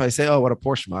asshole. But if I say, oh, what a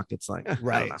poor schmuck, it's like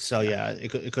right. So yeah,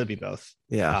 it could be both.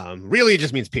 Yeah, really, it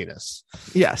just means penis.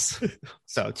 Yes.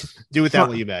 So do with that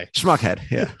what you may. Schmuckhead.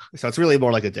 Yeah. So it's really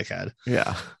more like a dickhead.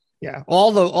 Yeah. Yeah.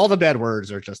 All the bad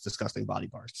words are just disgusting body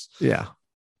parts. Yeah.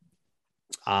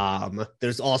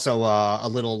 There's also a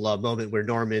little moment where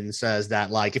Norman says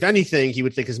that, like, if anything, he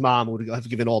would think his mom would have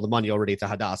given all the money already to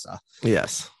Hadassah.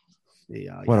 Yes.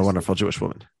 What a wonderful Jewish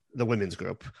woman. The women's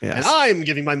group. Yes. And I'm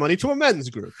giving my money to a men's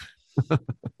group.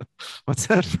 What's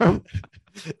that from?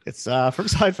 It's from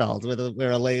Seinfeld,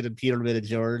 where Elaine and Peterman and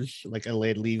George, like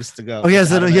Elaine leaves to go. Oh, he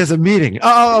has a meeting.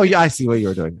 Oh, yeah, I see what you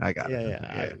were doing. I got it.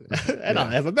 Yeah. And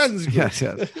I have a men's group.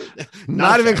 Yes.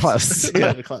 Not even close.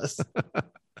 Not even close.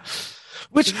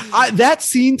 Which that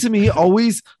scene to me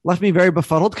always left me very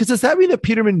befuddled, because does that mean that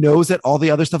Peterman knows that all the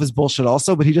other stuff is bullshit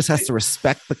also, but he just has to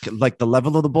respect the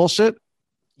level of the bullshit?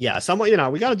 Yeah, somewhat. You know,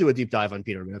 we got to do a deep dive on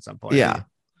Peterman at some point. Yeah,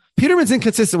 Peterman's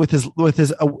inconsistent with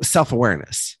his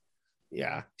self-awareness.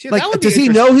 Yeah, like, does he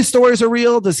know his stories are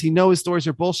real? Does he know his stories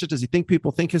are bullshit? Does he think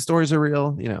people think his stories are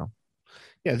real? You know.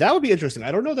 Yeah, that would be interesting.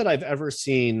 I don't know that I've ever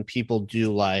seen people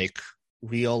do like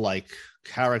real like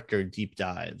character deep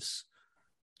dives.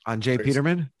 On Jay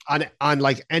Peterman? On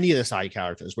like any of the side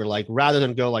characters, where like rather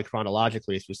than go like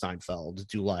chronologically through Seinfeld,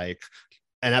 do like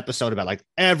an episode about like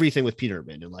everything with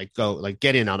Peterman and like go like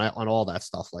get in on all that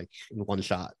stuff like in one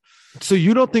shot. So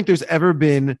you don't think there's ever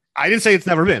been? I didn't say it's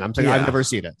never been. I'm saying I've never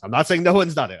seen it. I'm not saying no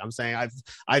one's done it. I'm saying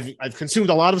I've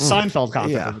consumed a lot of Seinfeld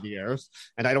content over the years,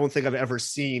 and I don't think I've ever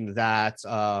seen that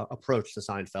approach to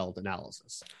Seinfeld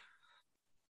analysis.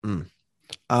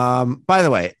 By the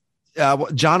way,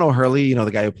 John O'Hurley, you know,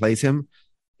 the guy who plays him,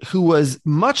 who was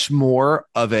much more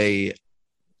of a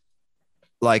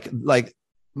like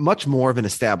much more of an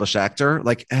established actor,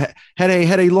 like had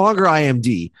a longer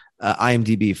IMDb,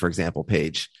 for example,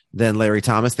 page than Larry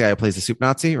Thomas, the guy who plays the Soup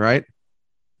Nazi, right?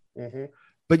 Mm-hmm.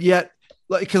 But yet,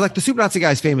 because like the Soup Nazi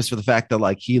guy is famous for the fact that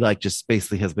like he like just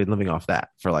basically has been living off that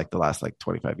for like the last like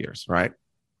 25 years, right?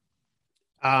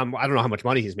 I don't know how much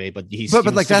money he's made, but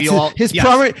but like that's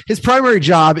his primary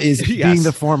job is being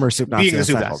the former Soup Nazi, being the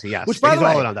Soup Nazi, yes. Which, by the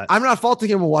way, I'm not faulting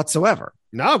him whatsoever.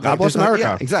 No, God bless America.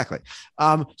 Yeah, exactly.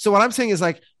 So what I'm saying is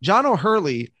like John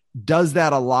O'Hurley does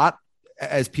that a lot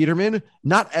as Peterman,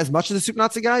 not as much as the Soup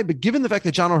Nazi guy, but given the fact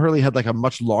that John O'Hurley had like a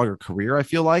much longer career, I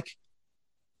feel like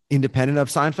independent of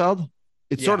Seinfeld,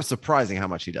 it's sort of surprising how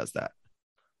much he does that.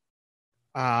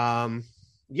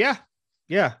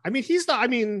 Yeah, I mean, he's not. I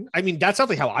mean, that's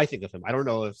something how I think of him. I don't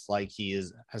know if like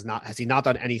has he not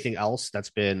done anything else that's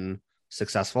been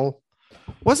successful?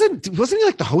 Wasn't he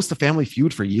like the host of Family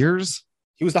Feud for years?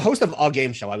 He was the host of a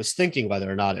game show. I was thinking whether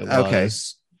or not it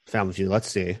was Family Feud. Let's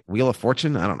see. Wheel of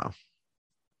Fortune. I don't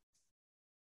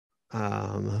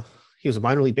know. He was a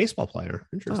minor league baseball player.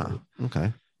 Interesting. Oh,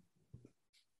 okay.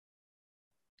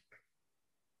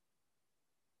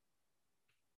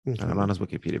 I'm on his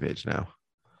Wikipedia page now.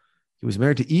 He was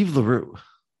married to Eve LaRue. I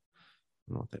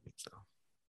don't know what that means, though.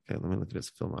 Okay, let me look at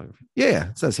his filmography. Yeah,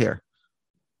 it says here.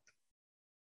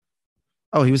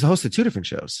 Oh, he was the host of 2 different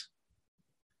shows.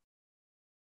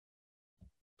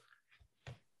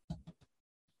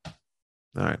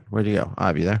 All right, where'd you go?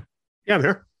 You there? Yeah, I'm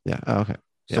here. Yeah. Oh, okay.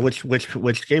 So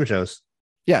which game shows?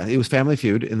 Yeah, it was Family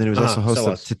Feud, and then it was also host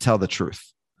of To Tell the Truth.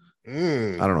 I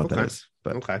don't know what that is,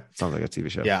 but it sounds like a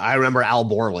TV show. Yeah, I remember Al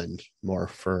Borland more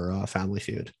for Family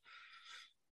Feud.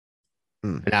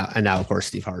 And now, of course,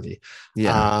 Steve Harvey.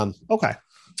 Yeah. Okay.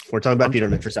 We're talking about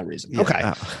Peterman for some reason. Yeah,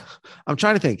 okay. I'm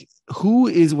trying to think who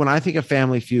is, when I think of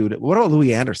Family Feud, what about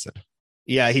Louis Anderson?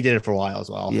 Yeah, he did it for a while as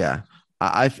well. Yeah.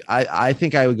 I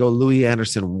think I would go Louis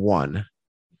Anderson 1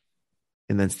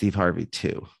 and then Steve Harvey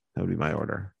 2. That would be my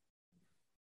order.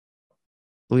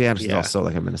 Louis Anderson's also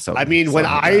like a Minnesota. I mean, when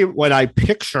I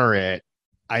picture it,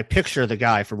 I picture the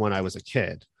guy from when I was a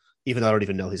kid, even though I don't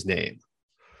even know his name.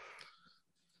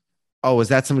 Oh, was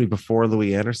that somebody before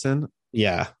Louis Anderson?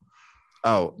 Yeah.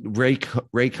 Oh, Ray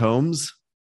Combs?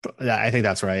 Yeah, I think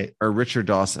that's right. Or Richard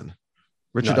Dawson.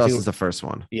 Richard Dawson's the first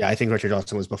one. Yeah, I think Richard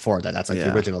Dawson was before that. That's like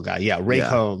the original guy. Yeah, Ray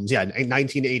Combs. Yeah,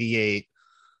 1988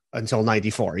 until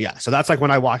 94. Yeah, so that's like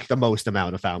when I watched the most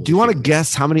amount of Family Feud. Do you want to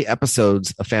guess how many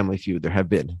episodes of Family Feud there have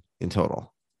been in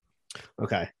total?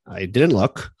 Okay, I didn't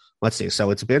look. Let's see.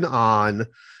 So it's been on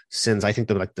since I think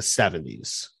the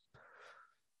 70s.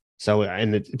 So,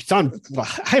 and it's on, well,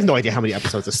 I have no idea how many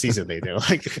episodes a season they do.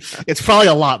 Like, it's probably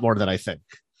a lot more than I think.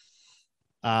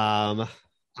 I'm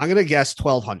going to guess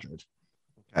 1,200.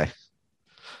 Okay.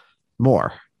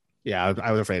 More. Yeah,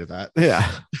 I was afraid of that. Yeah.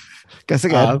 Guess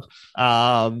again.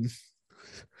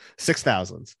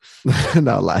 6,000.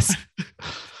 No, less.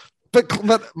 But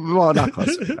well, not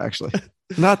close, actually.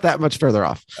 Not that much further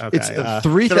off. Okay, it's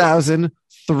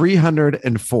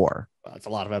 3,304. That's a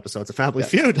lot of episodes of Family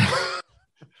Feud.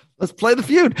 Let's play the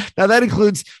feud. Now that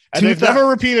includes, and they've never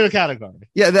repeated a category.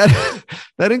 Yeah,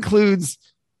 that includes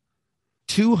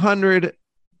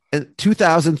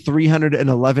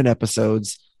 2,311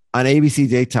 episodes on ABC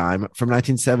daytime from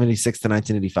 1976 to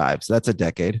 1985. So that's a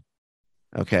decade.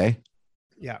 Okay.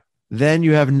 Yeah. Then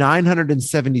you have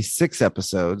 976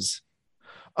 episodes.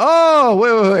 Oh,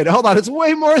 wait. Hold on. It's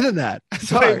way more than that.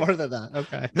 Way more than that.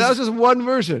 Okay. That was just one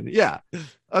version. Yeah.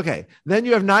 Okay. Then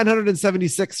you have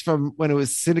 976 from when it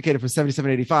was syndicated from 77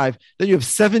 to 85. Then you have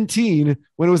 17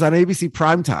 when it was on ABC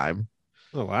primetime.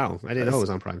 Oh, wow. I didn't know it was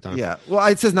on primetime. Yeah. Well,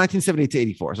 it says 1978 to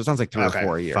 84. So it sounds like 3 or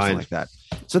 4 a year, something like that.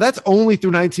 So that's only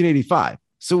through 1985.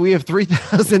 So we have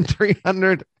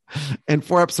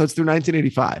 3,304 episodes through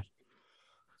 1985.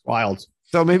 Wild.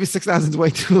 So maybe 6,000 is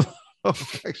way too low,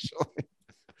 actually.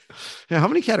 Yeah, how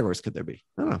many categories could there be?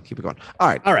 I don't know. Keep it going. All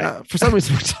right. For some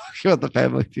reason, we're talking about the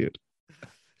Family Feud.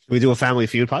 Should we do a Family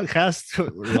Feud podcast?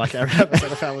 We watch every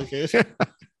episode of Family Feud.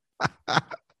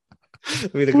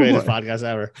 It'd be the greatest podcast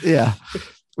ever. Yeah.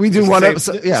 We do one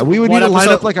episode. Yeah, we would need to line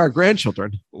up like our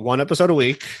grandchildren. One episode a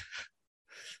week,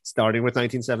 starting with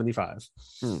 1975.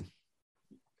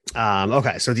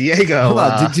 Okay, so Diego. Hold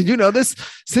on. Did you know this?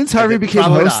 Since Harvey became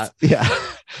host,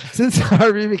 since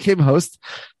Harvey became host,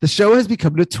 the show has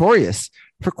become notorious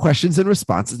for questions and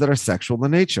responses that are sexual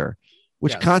in nature,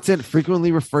 which content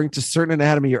frequently referring to certain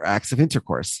anatomy or acts of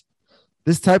intercourse.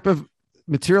 This type of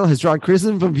material has drawn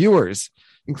criticism from viewers,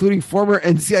 including former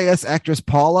NCIS actress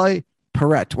Paula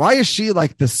Perrette. Why is she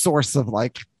like the source of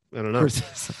like? I don't know.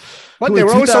 But they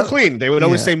were always so clean. They would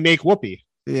always say "make whoopee."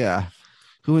 Yeah.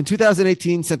 Who in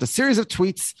 2018 sent a series of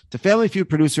tweets to Family Feud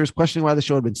producers questioning why the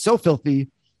show had been so filthy.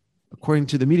 According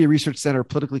to the Media Research Center,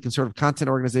 politically conservative content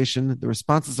organization, the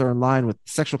responses are in line with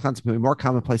sexual content becoming more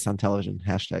commonplace on television.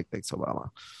 Hashtag thanks Obama.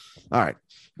 All right.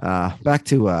 Back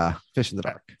to Fish in the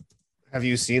Dark. Have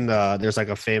you seen there's like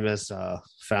a famous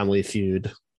Family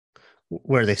Feud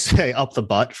where they say up the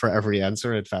butt for every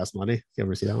answer in Fast Money? You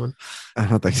ever see that one? I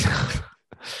don't think so.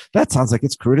 That sounds like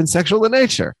it's crude and sexual in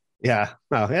nature. Yeah,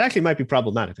 no, it actually might be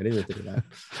problematic. I didn't even think of that.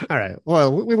 All right,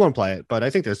 well, we won't play it, but I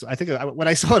think when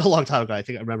I saw it a long time ago, I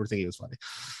remember thinking it was funny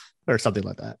or something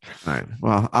like that. All right,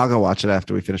 well, I'll go watch it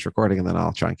after we finish recording, and then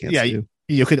I'll try and cancel you.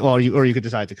 You could, or you could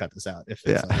decide to cut this out. If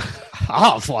it's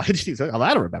I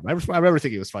don't remember. I remember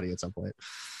thinking it was funny at some point.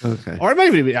 Okay, or I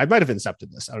might have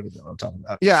incepted this. I don't even know what I'm talking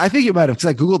about. Yeah, I think you might have because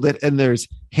I googled it, and there's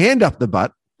hand up the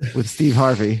butt with Steve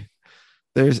Harvey.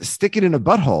 There's stick it in a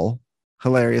butthole,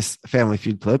 hilarious Family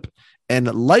Feud clip.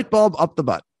 And light bulb up the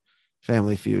butt,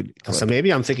 Family Feud clip. So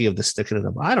maybe I'm thinking of the sticking in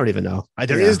the butt. I don't even know.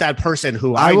 There is that person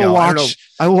who I will know.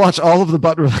 I will watch all of the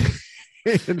butt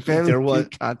related Family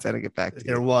Feud content and get back to you.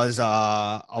 There was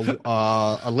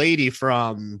a lady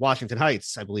from Washington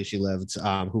Heights, I believe she lived,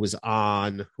 who was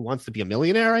on Who Wants to Be a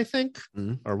Millionaire, I think,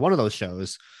 or one of those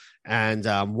shows. And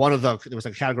there was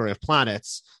a category of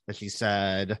planets, and she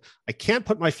said, "I can't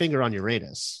put my finger on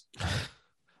Uranus."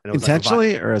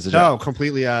 Intentionally or as a joke? No,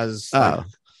 completely as. Okay.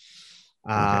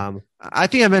 I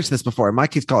think I mentioned this before. My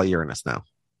kids call it Uranus now.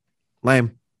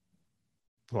 Lame.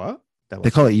 What? They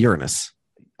call it Uranus.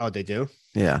 Oh, they do?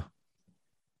 Yeah.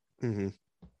 Mm-hmm.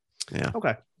 Yeah.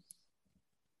 Okay.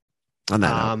 On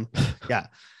that note. Yeah.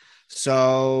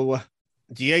 So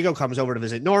Diego comes over to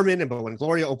visit Norman, but when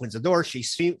Gloria opens the door, she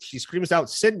screams out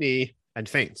Sydney and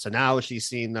faints. So now she's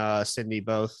seen Sydney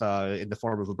both in the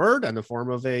form of a bird and the form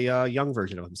of a young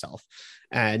version of himself.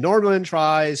 And Norman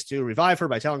tries to revive her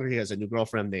by telling her he has a new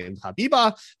girlfriend named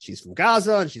Habiba. She's from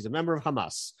Gaza and she's a member of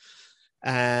Hamas.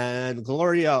 And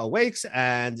Gloria awakes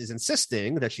and is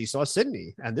insisting that she saw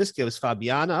Sydney. And this gives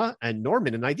Fabiana and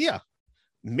Norman an idea.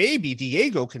 Maybe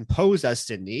Diego can pose as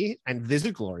Sydney and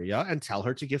visit Gloria and tell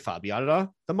her to give Fabiana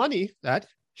the money that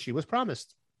she was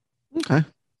promised. Okay.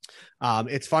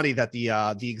 It's funny that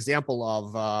the example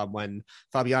of when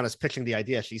Fabiana's pitching the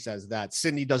idea, she says that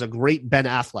Sydney does a great Ben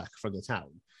Affleck for the town.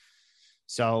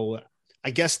 So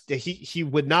I guess he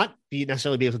would not be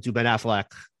necessarily be able to do Ben Affleck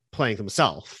playing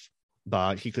himself,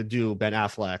 but he could do Ben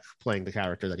Affleck playing the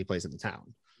character that he plays in the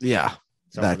town. Yeah,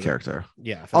 so that character.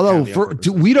 Yeah. Although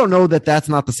we don't know that that's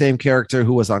not the same character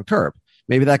who was on Curb.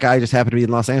 Maybe that guy just happened to be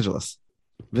in Los Angeles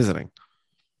visiting.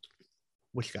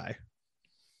 Which guy?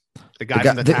 The guy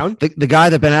from the town? The guy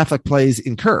that Ben Affleck plays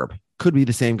in Curb could be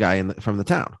the same guy from the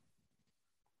town.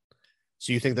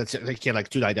 So you think that they can't like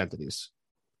two identities?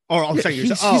 Or I'm saying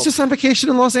he's just on vacation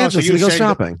in Los Angeles. So he goes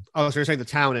shopping. So you're saying the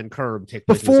town and Curb take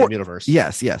place in the same universe?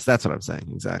 Yes, that's what I'm saying.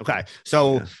 Exactly. Okay.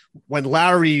 So when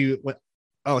Larry,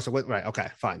 right. Okay,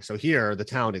 fine. So here the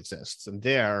town exists, and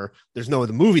there's no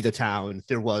the movie The Town.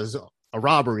 There was a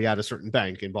robbery at a certain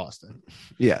bank in Boston.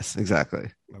 Yes, exactly.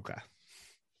 Okay.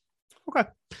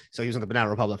 So he was in the Banana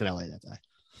Republic in LA that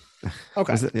day.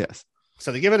 Okay. Yes.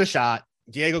 So they give it a shot.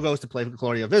 Diego goes to play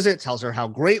Gloria a visit, tells her how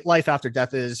great life after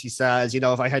death is. He says,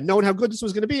 if I had known how good this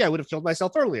was going to be, I would have killed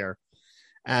myself earlier.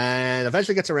 And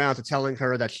eventually gets around to telling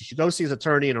her that she should go see his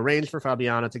attorney and arrange for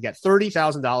Fabiana to get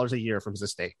 $30,000 a year from his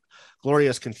estate. Gloria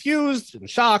is confused and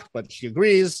shocked, but she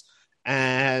agrees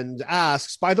and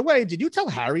asks, by the way, did you tell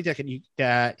Harry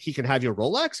that he can have your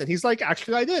Rolex? And he's like,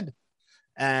 actually, I did.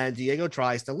 And Diego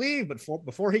tries to leave, but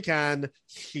before he can,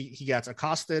 he gets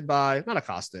accosted by, not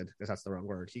accosted, because that's the wrong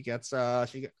word. He gets,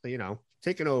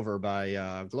 taken over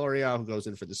by Gloria, who goes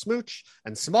in for the smooch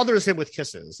and smothers him with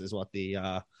kisses, is what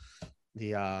the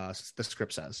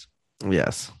script says.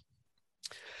 Yes.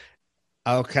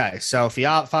 Okay, so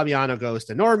Fabiana goes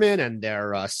to Norman, and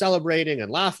they're celebrating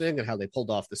and laughing and how they pulled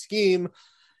off the scheme.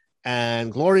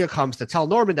 And Gloria comes to tell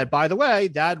Norman that, by the way,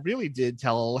 Dad really did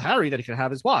tell Harry that he could have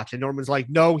his watch. And Norman's like,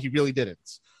 no, he really didn't.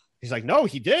 He's like, no,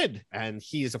 he did. And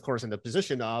he is, of course, in the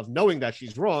position of knowing that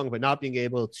she's wrong, but not being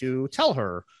able to tell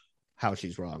her how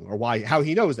she's wrong or how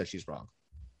he knows that she's wrong.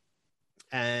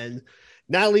 And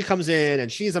Natalie comes in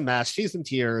and she's a mess. She's in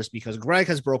tears because Greg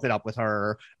has broken up with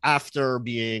her after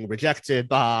being rejected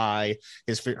by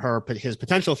his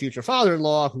potential future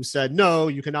father-in-law, who said, no,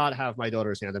 you cannot have my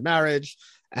daughter's hand in marriage.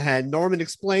 And Norman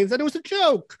explains that it was a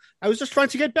joke. I was just trying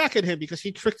to get back at him because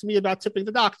he tricked me about tipping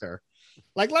the doctor.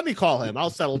 Like, let me call him. I'll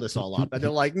settle this all up. And they're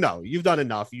like, no, you've done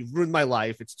enough. You've ruined my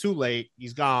life. It's too late.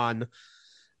 He's gone.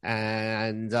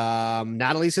 And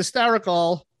Natalie's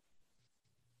hysterical.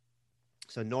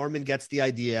 So Norman gets the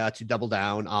idea to double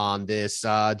down on this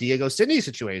Diego Sydney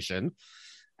situation.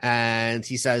 And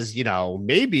he says,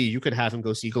 maybe you could have him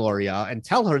go see Gloria and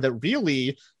tell her that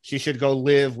really she should go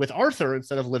live with Arthur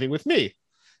instead of living with me.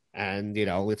 And,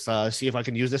 let's see if I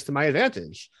can use this to my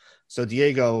advantage. So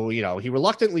Diego, he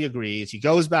reluctantly agrees. He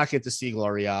goes back in to see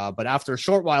Gloria, but after a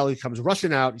short while, he comes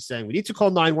rushing out. He's saying, we need to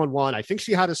call 911. I think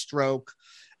she had a stroke.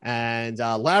 And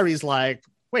Larry's like,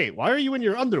 wait, why are you in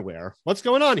your underwear? What's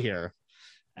going on here?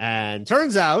 And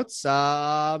turns out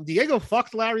Diego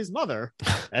fucked Larry's mother.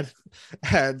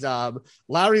 and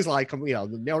Larry's like,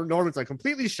 Norman's like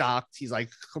completely shocked. He's like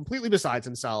completely besides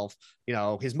himself.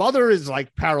 His mother is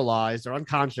like paralyzed or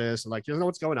unconscious and like, you don't know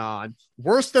what's going on.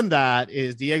 Worse than that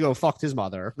is Diego fucked his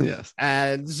mother. Yes.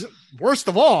 And worst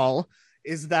of all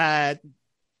is that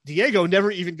Diego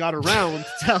never even got around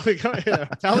telling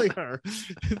her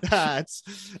that,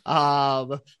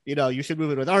 you should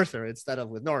move in with Arthur instead of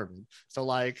with Norman. So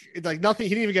like nothing, he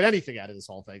didn't even get anything out of this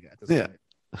whole thing at this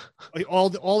point.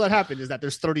 All that happened is that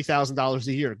there's $30,000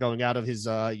 a year going out of his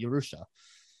Yerusha.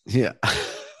 Yeah.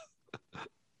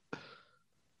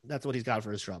 That's what he's got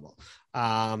for his trouble.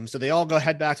 So they all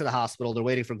head back to the hospital. They're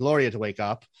waiting for Gloria to wake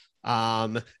up,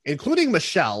 including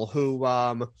Michelle, who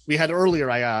we had earlier.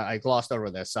 I glossed over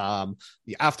this.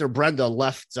 After Brenda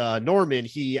left Norman,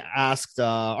 he asked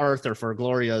Arthur for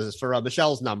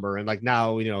Michelle's number, and like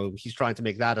now he's trying to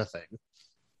make that a thing.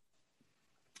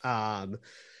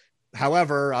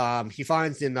 However, he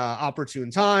finds an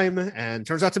opportune time, and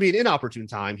turns out to be an inopportune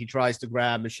time. He tries to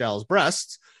grab Michelle's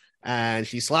breast, and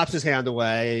she slaps his hand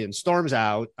away and storms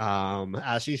out,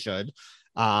 as she should.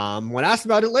 When asked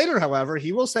about it later, however,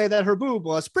 he will say that her boob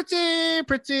was pretty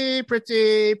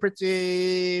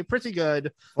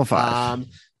good. Full five.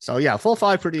 So yeah, full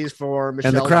five pretties for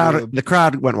Michelle. And the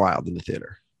crowd went wild in the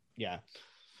theater. Yeah.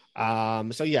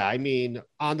 So yeah, I mean,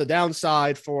 on the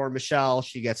downside for Michelle,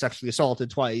 she gets sexually assaulted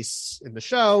twice in the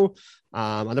show.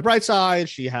 On the bright side,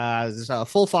 she has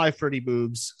full 5 pretty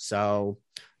boobs. So,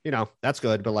 that's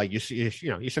good. But like you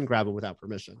shouldn't grab them without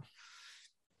permission.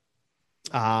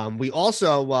 We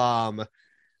also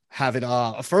have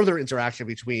a further interaction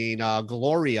between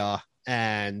Gloria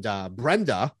and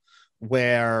Brenda,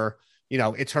 where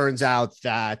it turns out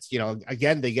that,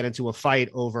 again, they get into a fight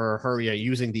over her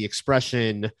using the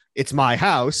expression, "It's my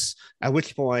house," at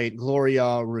which point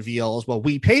Gloria reveals, well,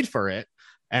 we paid for it.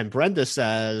 And Brenda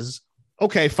says,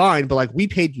 okay, fine, but like we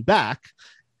paid you back.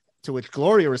 To which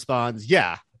Gloria responds,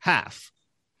 yeah, half.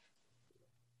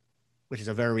 Which is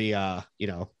a very,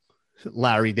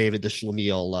 Larry David the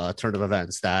Schlemiel turn of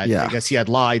events that I guess he had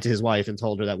lied to his wife and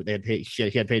told her that they had paid, he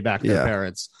had paid back their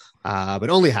parents, but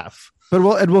only half. But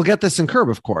we'll get this in Curb,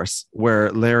 of course,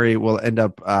 where Larry will end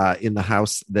up in the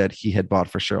house that he had bought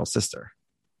for Cheryl's sister.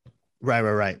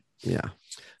 Right. Yeah.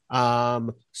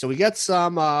 So we get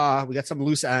some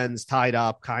loose ends tied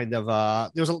up. Kind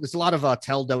of. There's a lot of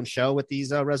tell don't show with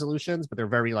these resolutions, but they're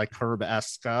very like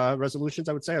Curb-esque resolutions,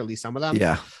 I would say, or at least some of them.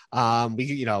 Yeah.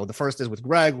 The first is with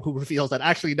Greg, who reveals that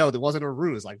actually no, there wasn't a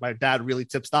ruse. Like my dad really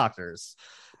tips doctors.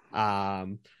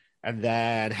 And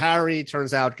then Harry,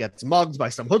 turns out, gets mugged by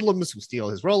some hoodlums who steal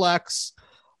his Rolex.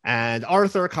 And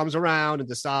Arthur comes around and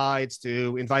decides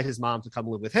to invite his mom to come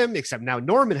live with him, except now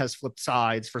Norman has flipped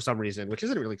sides for some reason, which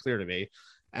isn't really clear to me,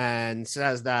 and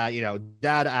says that,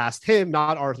 Dad asked him,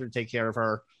 not Arthur, to take care of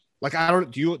her. Like,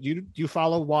 do you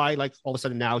follow why, like, all of a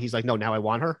sudden now he's like, no, now I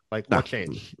want her? Like, what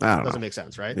changed? Doesn't make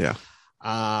sense, right? Yeah.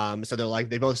 So they're like,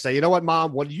 they both say, you know what,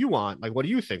 Mom, what do you want? Like, what do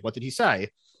you think? What did he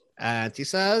say? And he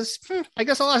says, I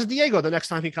guess I'll ask Diego the next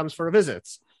time he comes for a visit.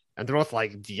 And they're both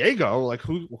like, Diego? Like,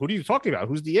 who are you talking about?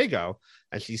 Who's Diego?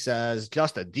 And she says,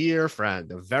 just a dear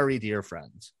friend, a very dear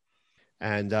friend.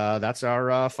 And that's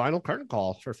our final curtain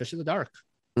call for Fish in the Dark.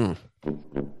 Mm.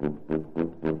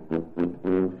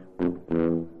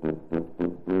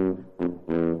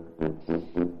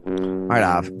 All right,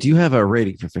 Av, do you have a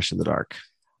rating for Fish in the Dark?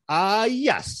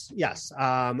 Yes.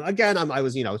 Again, I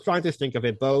was, trying to think of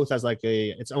it both as like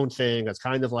its own thing, as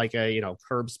kind of like a,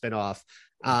 Curb spinoff.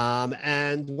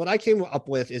 And what I came up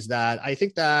with is that I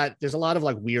think that there's a lot of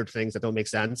like weird things that don't make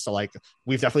sense. So like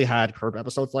we've definitely had Curb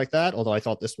episodes like that, although I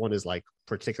thought this one is like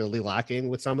particularly lacking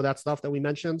with some of that stuff that we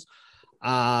mentioned.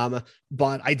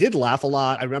 But I did laugh a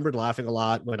lot. I remembered laughing a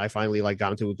lot when I finally like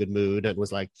got into a good mood and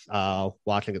was like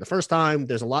watching it the first time.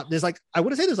 There's like I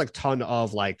wouldn't say there's like a ton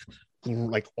of like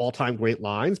all-time great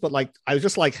lines, but like I was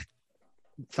just like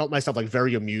felt myself like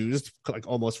very amused, like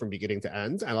almost from beginning to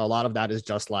end. And a lot of that is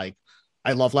just like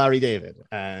I love Larry David,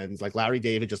 and like Larry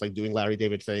David just like doing Larry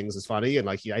David things is funny, and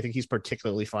like I think he's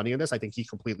particularly funny in this. I think he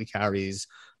completely carries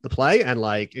the play, and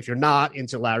like if you're not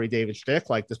into Larry David shtick,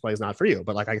 like this play is not for you.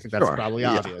 But like I think that's probably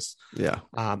obvious. Yeah.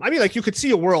 I mean, like you could see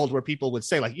a world where people would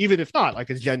say like even if not, like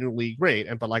it's genuinely great,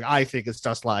 but like I think it's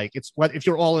just like it's what if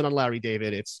you're all in on Larry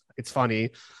David, it's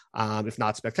funny. If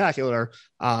not spectacular.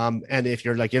 And if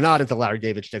you're not into Larry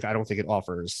David shtick, I don't think it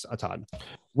offers a ton.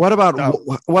 What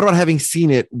about having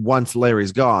seen it once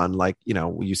Larry's gone? Like,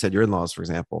 you said your in-laws, for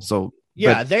example. So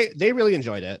yeah, they really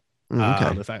enjoyed it.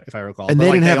 Okay. If I recall. And they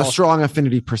didn't have a strong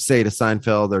affinity per se to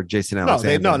Seinfeld or Jason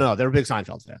Alexander. No, they're big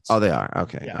Seinfeld fans. Oh, they are.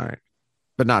 Okay. Yeah. All right.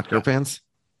 But not Curb fans?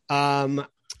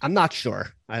 I'm not sure.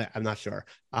 I'm not sure.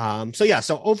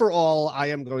 So overall, I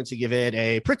am going to give it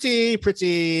a pretty good.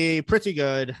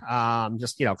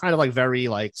 Just, kind of like very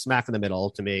like smack in the middle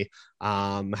to me.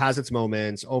 Has its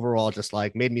moments. Overall, just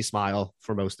like made me smile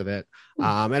for most of it.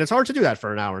 And it's hard to do that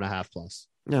for an hour and a half plus.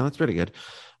 Yeah, that's pretty good.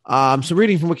 So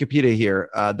reading from Wikipedia here,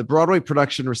 the Broadway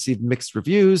production received mixed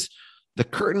reviews. The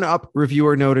Curtain Up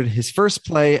reviewer noted his first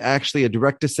play, actually a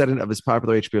direct descendant of his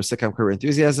popular HBO sitcom Curb Your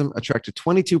Enthusiasm, attracted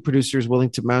 22 producers willing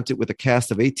to mount it with a cast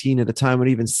of 18 at a time when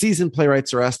even seasoned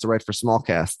playwrights are asked to write for small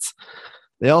casts.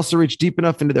 They also reached deep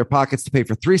enough into their pockets to pay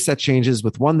for 3 set changes,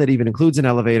 with one that even includes an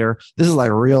elevator. This is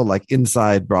like real, like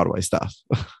inside Broadway stuff.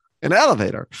 An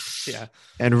elevator. Yeah.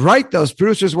 And right, those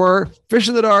producers were. Fish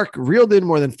in the Dark reeled in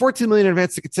more than 14 million in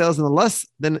advance ticket sales, and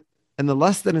the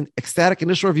less than ecstatic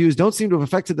initial reviews don't seem to have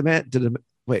affected the man.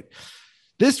 Wait,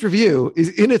 this review is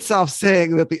in itself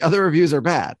saying that the other reviews are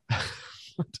bad.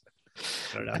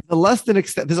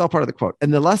 This is all part of the quote.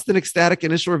 And the less than ecstatic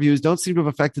initial reviews don't seem to have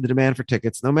affected the demand for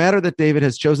tickets, no matter that David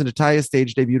has chosen to tie his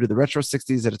stage debut to the retro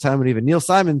 60s at a time when even Neil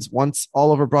Simon's once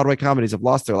all over Broadway comedies have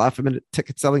lost their laugh-a-minute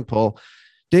ticket selling pull.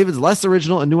 David's less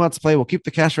original and nuanced play will keep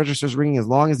the cash registers ringing as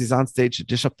long as he's on stage to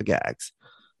dish up the gags.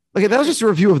 Okay, that was just a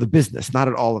review of the business, not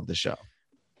at all of the show.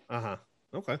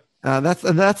 Okay. That's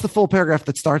the full paragraph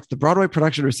that starts. The Broadway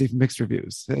production received mixed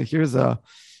reviews. Here's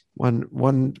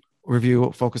one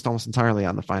review focused almost entirely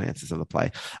on the finances of the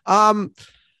play.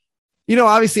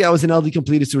 Obviously I was an LD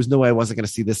completist. So there was no way I wasn't going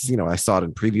to see this. I saw it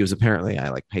in previews. Apparently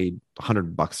I paid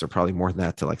 $100 or probably more than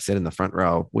that to sit in the front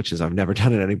row, which is I've never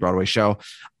done at any Broadway show.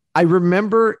 I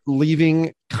remember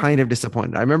leaving kind of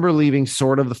disappointed. I remember leaving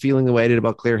sort of the feeling the way I did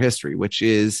about Clear History, which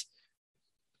is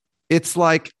it's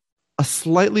like a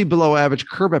slightly below average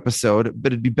Curb episode,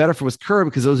 but it'd be better if it was Curb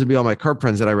because those would be all my Curb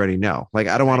friends that I already know. I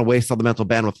don't want to waste all the mental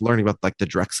bandwidth learning about the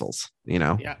Drexels,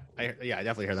 Yeah, I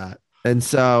definitely hear that. And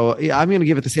so, I'm going to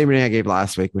give it the same rating I gave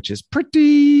last week, which is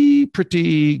pretty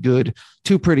good.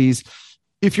 Two pretties.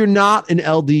 If you're not an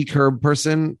LD Curb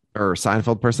person or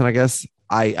Seinfeld person, I guess,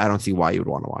 I don't see why you would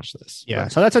want to watch this. Yeah,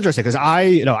 so that's interesting because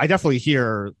I definitely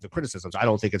hear the criticisms. I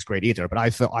don't think it's great either, but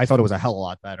I thought it was a hell of a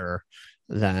lot better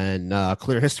than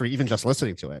Clear History, even just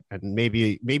listening to it. And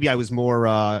maybe I was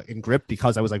more in grip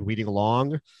because I was reading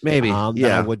along. Maybe than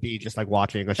I would be just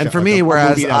watching a show. And for me,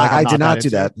 whereas I did not do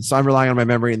that, so I'm relying on my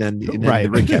memory and then the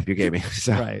recap you gave me.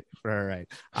 So. Right.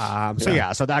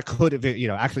 So that could have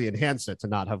actually enhanced it to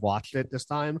not have watched it this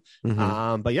time.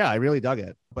 Mm-hmm. But I really dug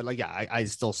it. But I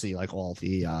still see all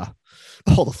the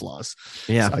flaws.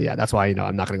 Yeah. So that's why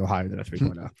I'm not going to go higher than a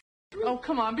 3.0. Oh,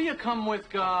 come on, be a come with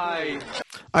guy.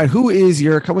 All right, who is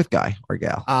your come with guy or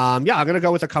gal? I'm going to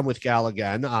go with a come with gal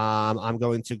again. I'm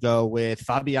going to go with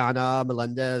Fabiana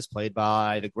Melendez, played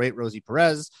by the great Rosie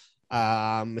Perez.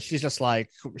 She's just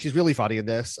she's really funny in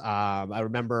this. I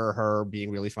remember her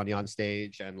being really funny on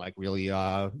stage and really,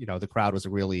 the crowd was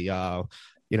really,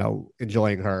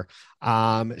 enjoying her.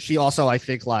 She also, I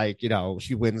think,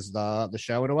 she wins the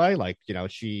show in a way.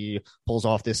 She pulls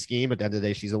off this scheme. At the end of the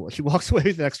day, she walks away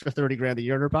with an extra $30,000 a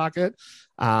year in her pocket,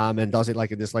 and does it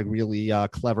in this really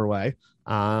clever way.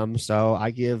 So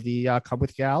I give the come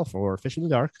with gal for Fish in the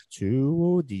Dark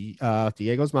to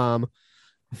Diego's mom,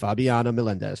 Fabiana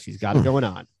Melendez. She's got it going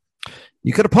on.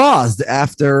 You could have paused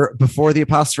before the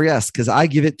apostrophe S, because I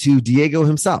give it to Diego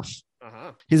himself.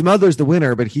 His mother's the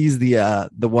winner, but he's the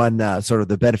one sort of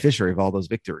the beneficiary of all those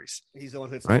victories. He's the one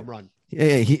who hits the home run.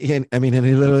 Yeah, and he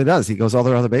literally does. He goes all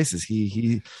around the bases.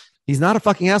 He's not a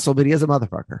fucking asshole, but he is a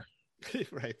motherfucker.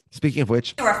 Right. Speaking of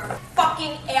which, you're a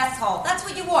fucking asshole. That's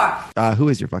what you are. Who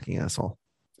is your fucking asshole?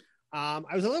 I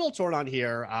was a little torn on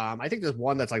here. I think there's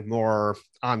one that's more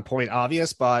on point,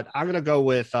 obvious, but I'm going to go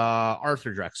with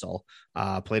Arthur Drexel,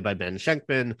 played by Ben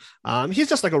Schenkman. He's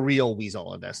just a real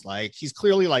weasel in this. He's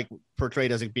clearly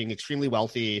portrayed as being extremely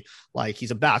wealthy.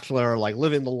 He's a bachelor,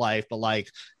 living the life, but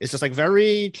it's just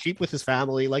very cheap with his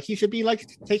family. He should be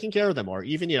taking care of them, or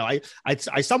even,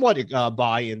 I somewhat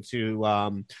buy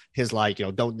into his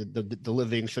don't the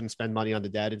living shouldn't spend money on the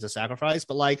dead. It's a sacrifice,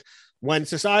 but when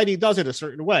society does it a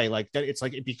certain way, then it's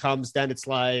it becomes, then it's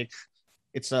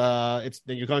it's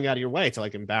then you're going out of your way to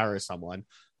embarrass someone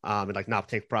and not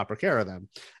take proper care of them.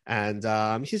 And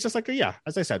he's just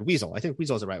as I said, weasel. I think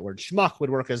weasel is the right word. Schmuck would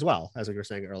work as well, as we were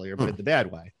saying earlier, but in the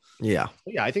bad way. Yeah.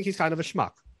 But I think he's kind of a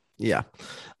schmuck. Yeah.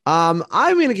 I'm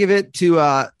going to give it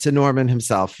to Norman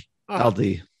himself,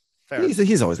 LD. Fair.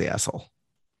 He's always the asshole.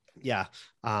 Yeah.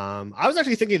 I was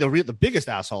actually thinking the biggest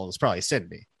asshole is probably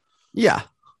Sydney. Yeah.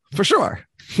 For sure.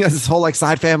 He has this whole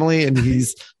side family and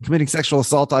he's committing sexual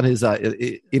assault on his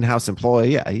in-house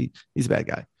employee. Yeah, he's a bad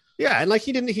guy. Yeah,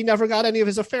 and he never got any of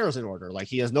his affairs in order.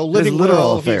 He has no living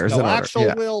literal will, affairs, no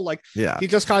actual will. He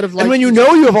just kind of And when you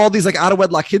have all these out of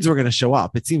wedlock kids who are going to show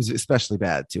up, it seems especially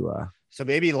bad to. So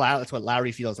maybe that's what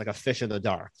Larry feels like, a fish in the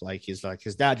dark. He's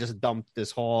his dad just dumped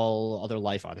this whole other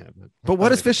life on him. But what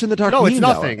does fish in the dark mean? No, it's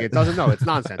nothing. It doesn't know. It's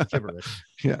nonsense. Gibberish.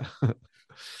 Yeah.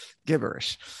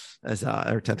 Gibberish, as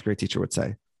our 10th grade teacher would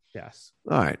say. Yes.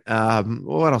 All right.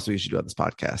 What else do we usually do on this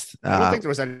podcast? I don't think there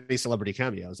was any celebrity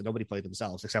cameos, and nobody played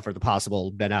themselves except for the possible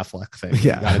Ben Affleck thing.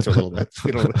 Yeah. We got into a little bit.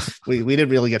 We didn't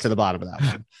really get to the bottom of that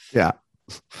one.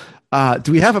 Yeah.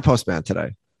 Do we have a postman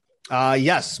today?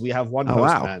 Yes, we have one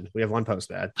postman. Wow. We have one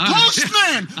postman.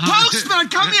 Postman! Postman,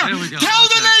 come here! Tell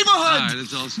the neighborhood!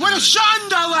 What a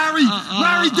shanda, Larry!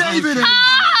 Larry David!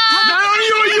 Not only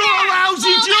are you a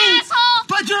lousy Jew,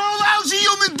 but you're a lousy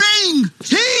human being!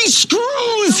 He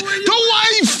screws the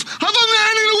wife of a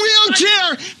man in a wheelchair!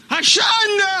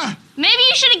 Ashanda! Maybe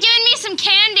you should have given me some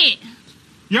candy.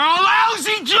 You're a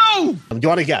lousy Jew! Do you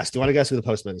want to guess? Do you want to guess who the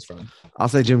postman is from? I'll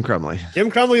say Jim Crumley.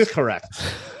 Jim Crumley is correct.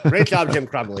 Great job, Jim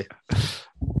Crumley.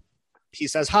 He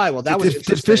says, hi. Well,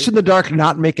 did Fish in the Dark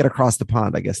not make it across the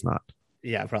pond? I guess not.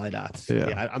 Yeah, probably not.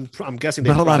 Yeah. I'm guessing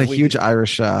not a lot of huge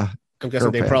Irish. I'm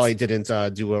guessing they probably didn't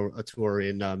do a tour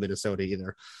in Minnesota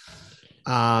either.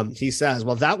 He says,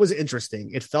 well, that was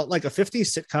interesting. It felt like a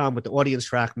 50s sitcom with the audience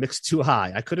track mixed too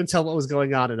high. I couldn't tell what was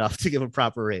going on enough to give a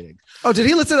proper rating. Oh, did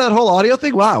he listen to that whole audio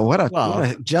thing? Wow, what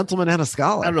a gentleman and a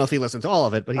scholar. I don't know if he listened to all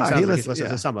of it, but he listened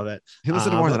to some of it. He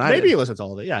listened to more than I did. Maybe he listened to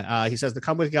all of it, yeah. He says the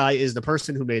come with guy is the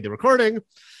person who made the recording.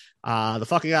 The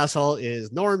fucking asshole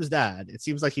is Norm's dad. It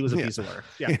seems like he was a piece of work.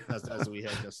 Yeah, as we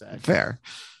had just said. Fair.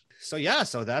 So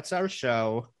that's our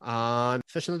show on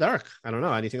Fish in the Dark. I don't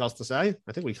know. Anything else to say?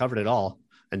 I think we covered it all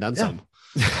and then some.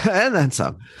 And then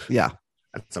some. Yeah.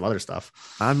 And some other stuff.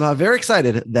 I'm very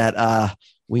excited that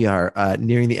we are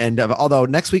nearing the end of, although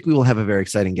next week we will have a very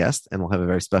exciting guest and we'll have a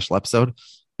very special episode.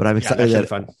 But I'm excited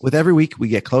that with every week we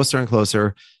get closer and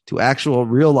closer to actual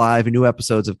real live new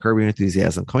episodes of Curb Your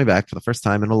Enthusiasm coming back for the first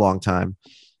time in a long time.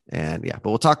 And yeah,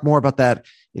 but we'll talk more about that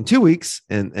in 2 weeks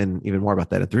and even more about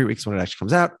that in 3 weeks when it actually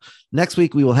comes out. Next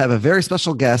week, we will have a very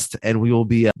special guest and we will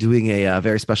be doing a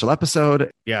very special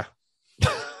episode. Yeah.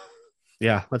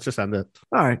 Yeah. Let's just end it.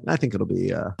 All right. I think it'll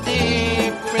be pretty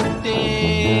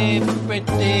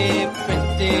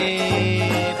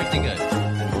good.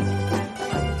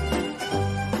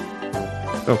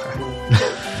 Okay.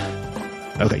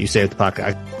 Okay. You saved the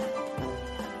podcast.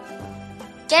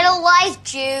 Get a life,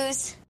 Jews.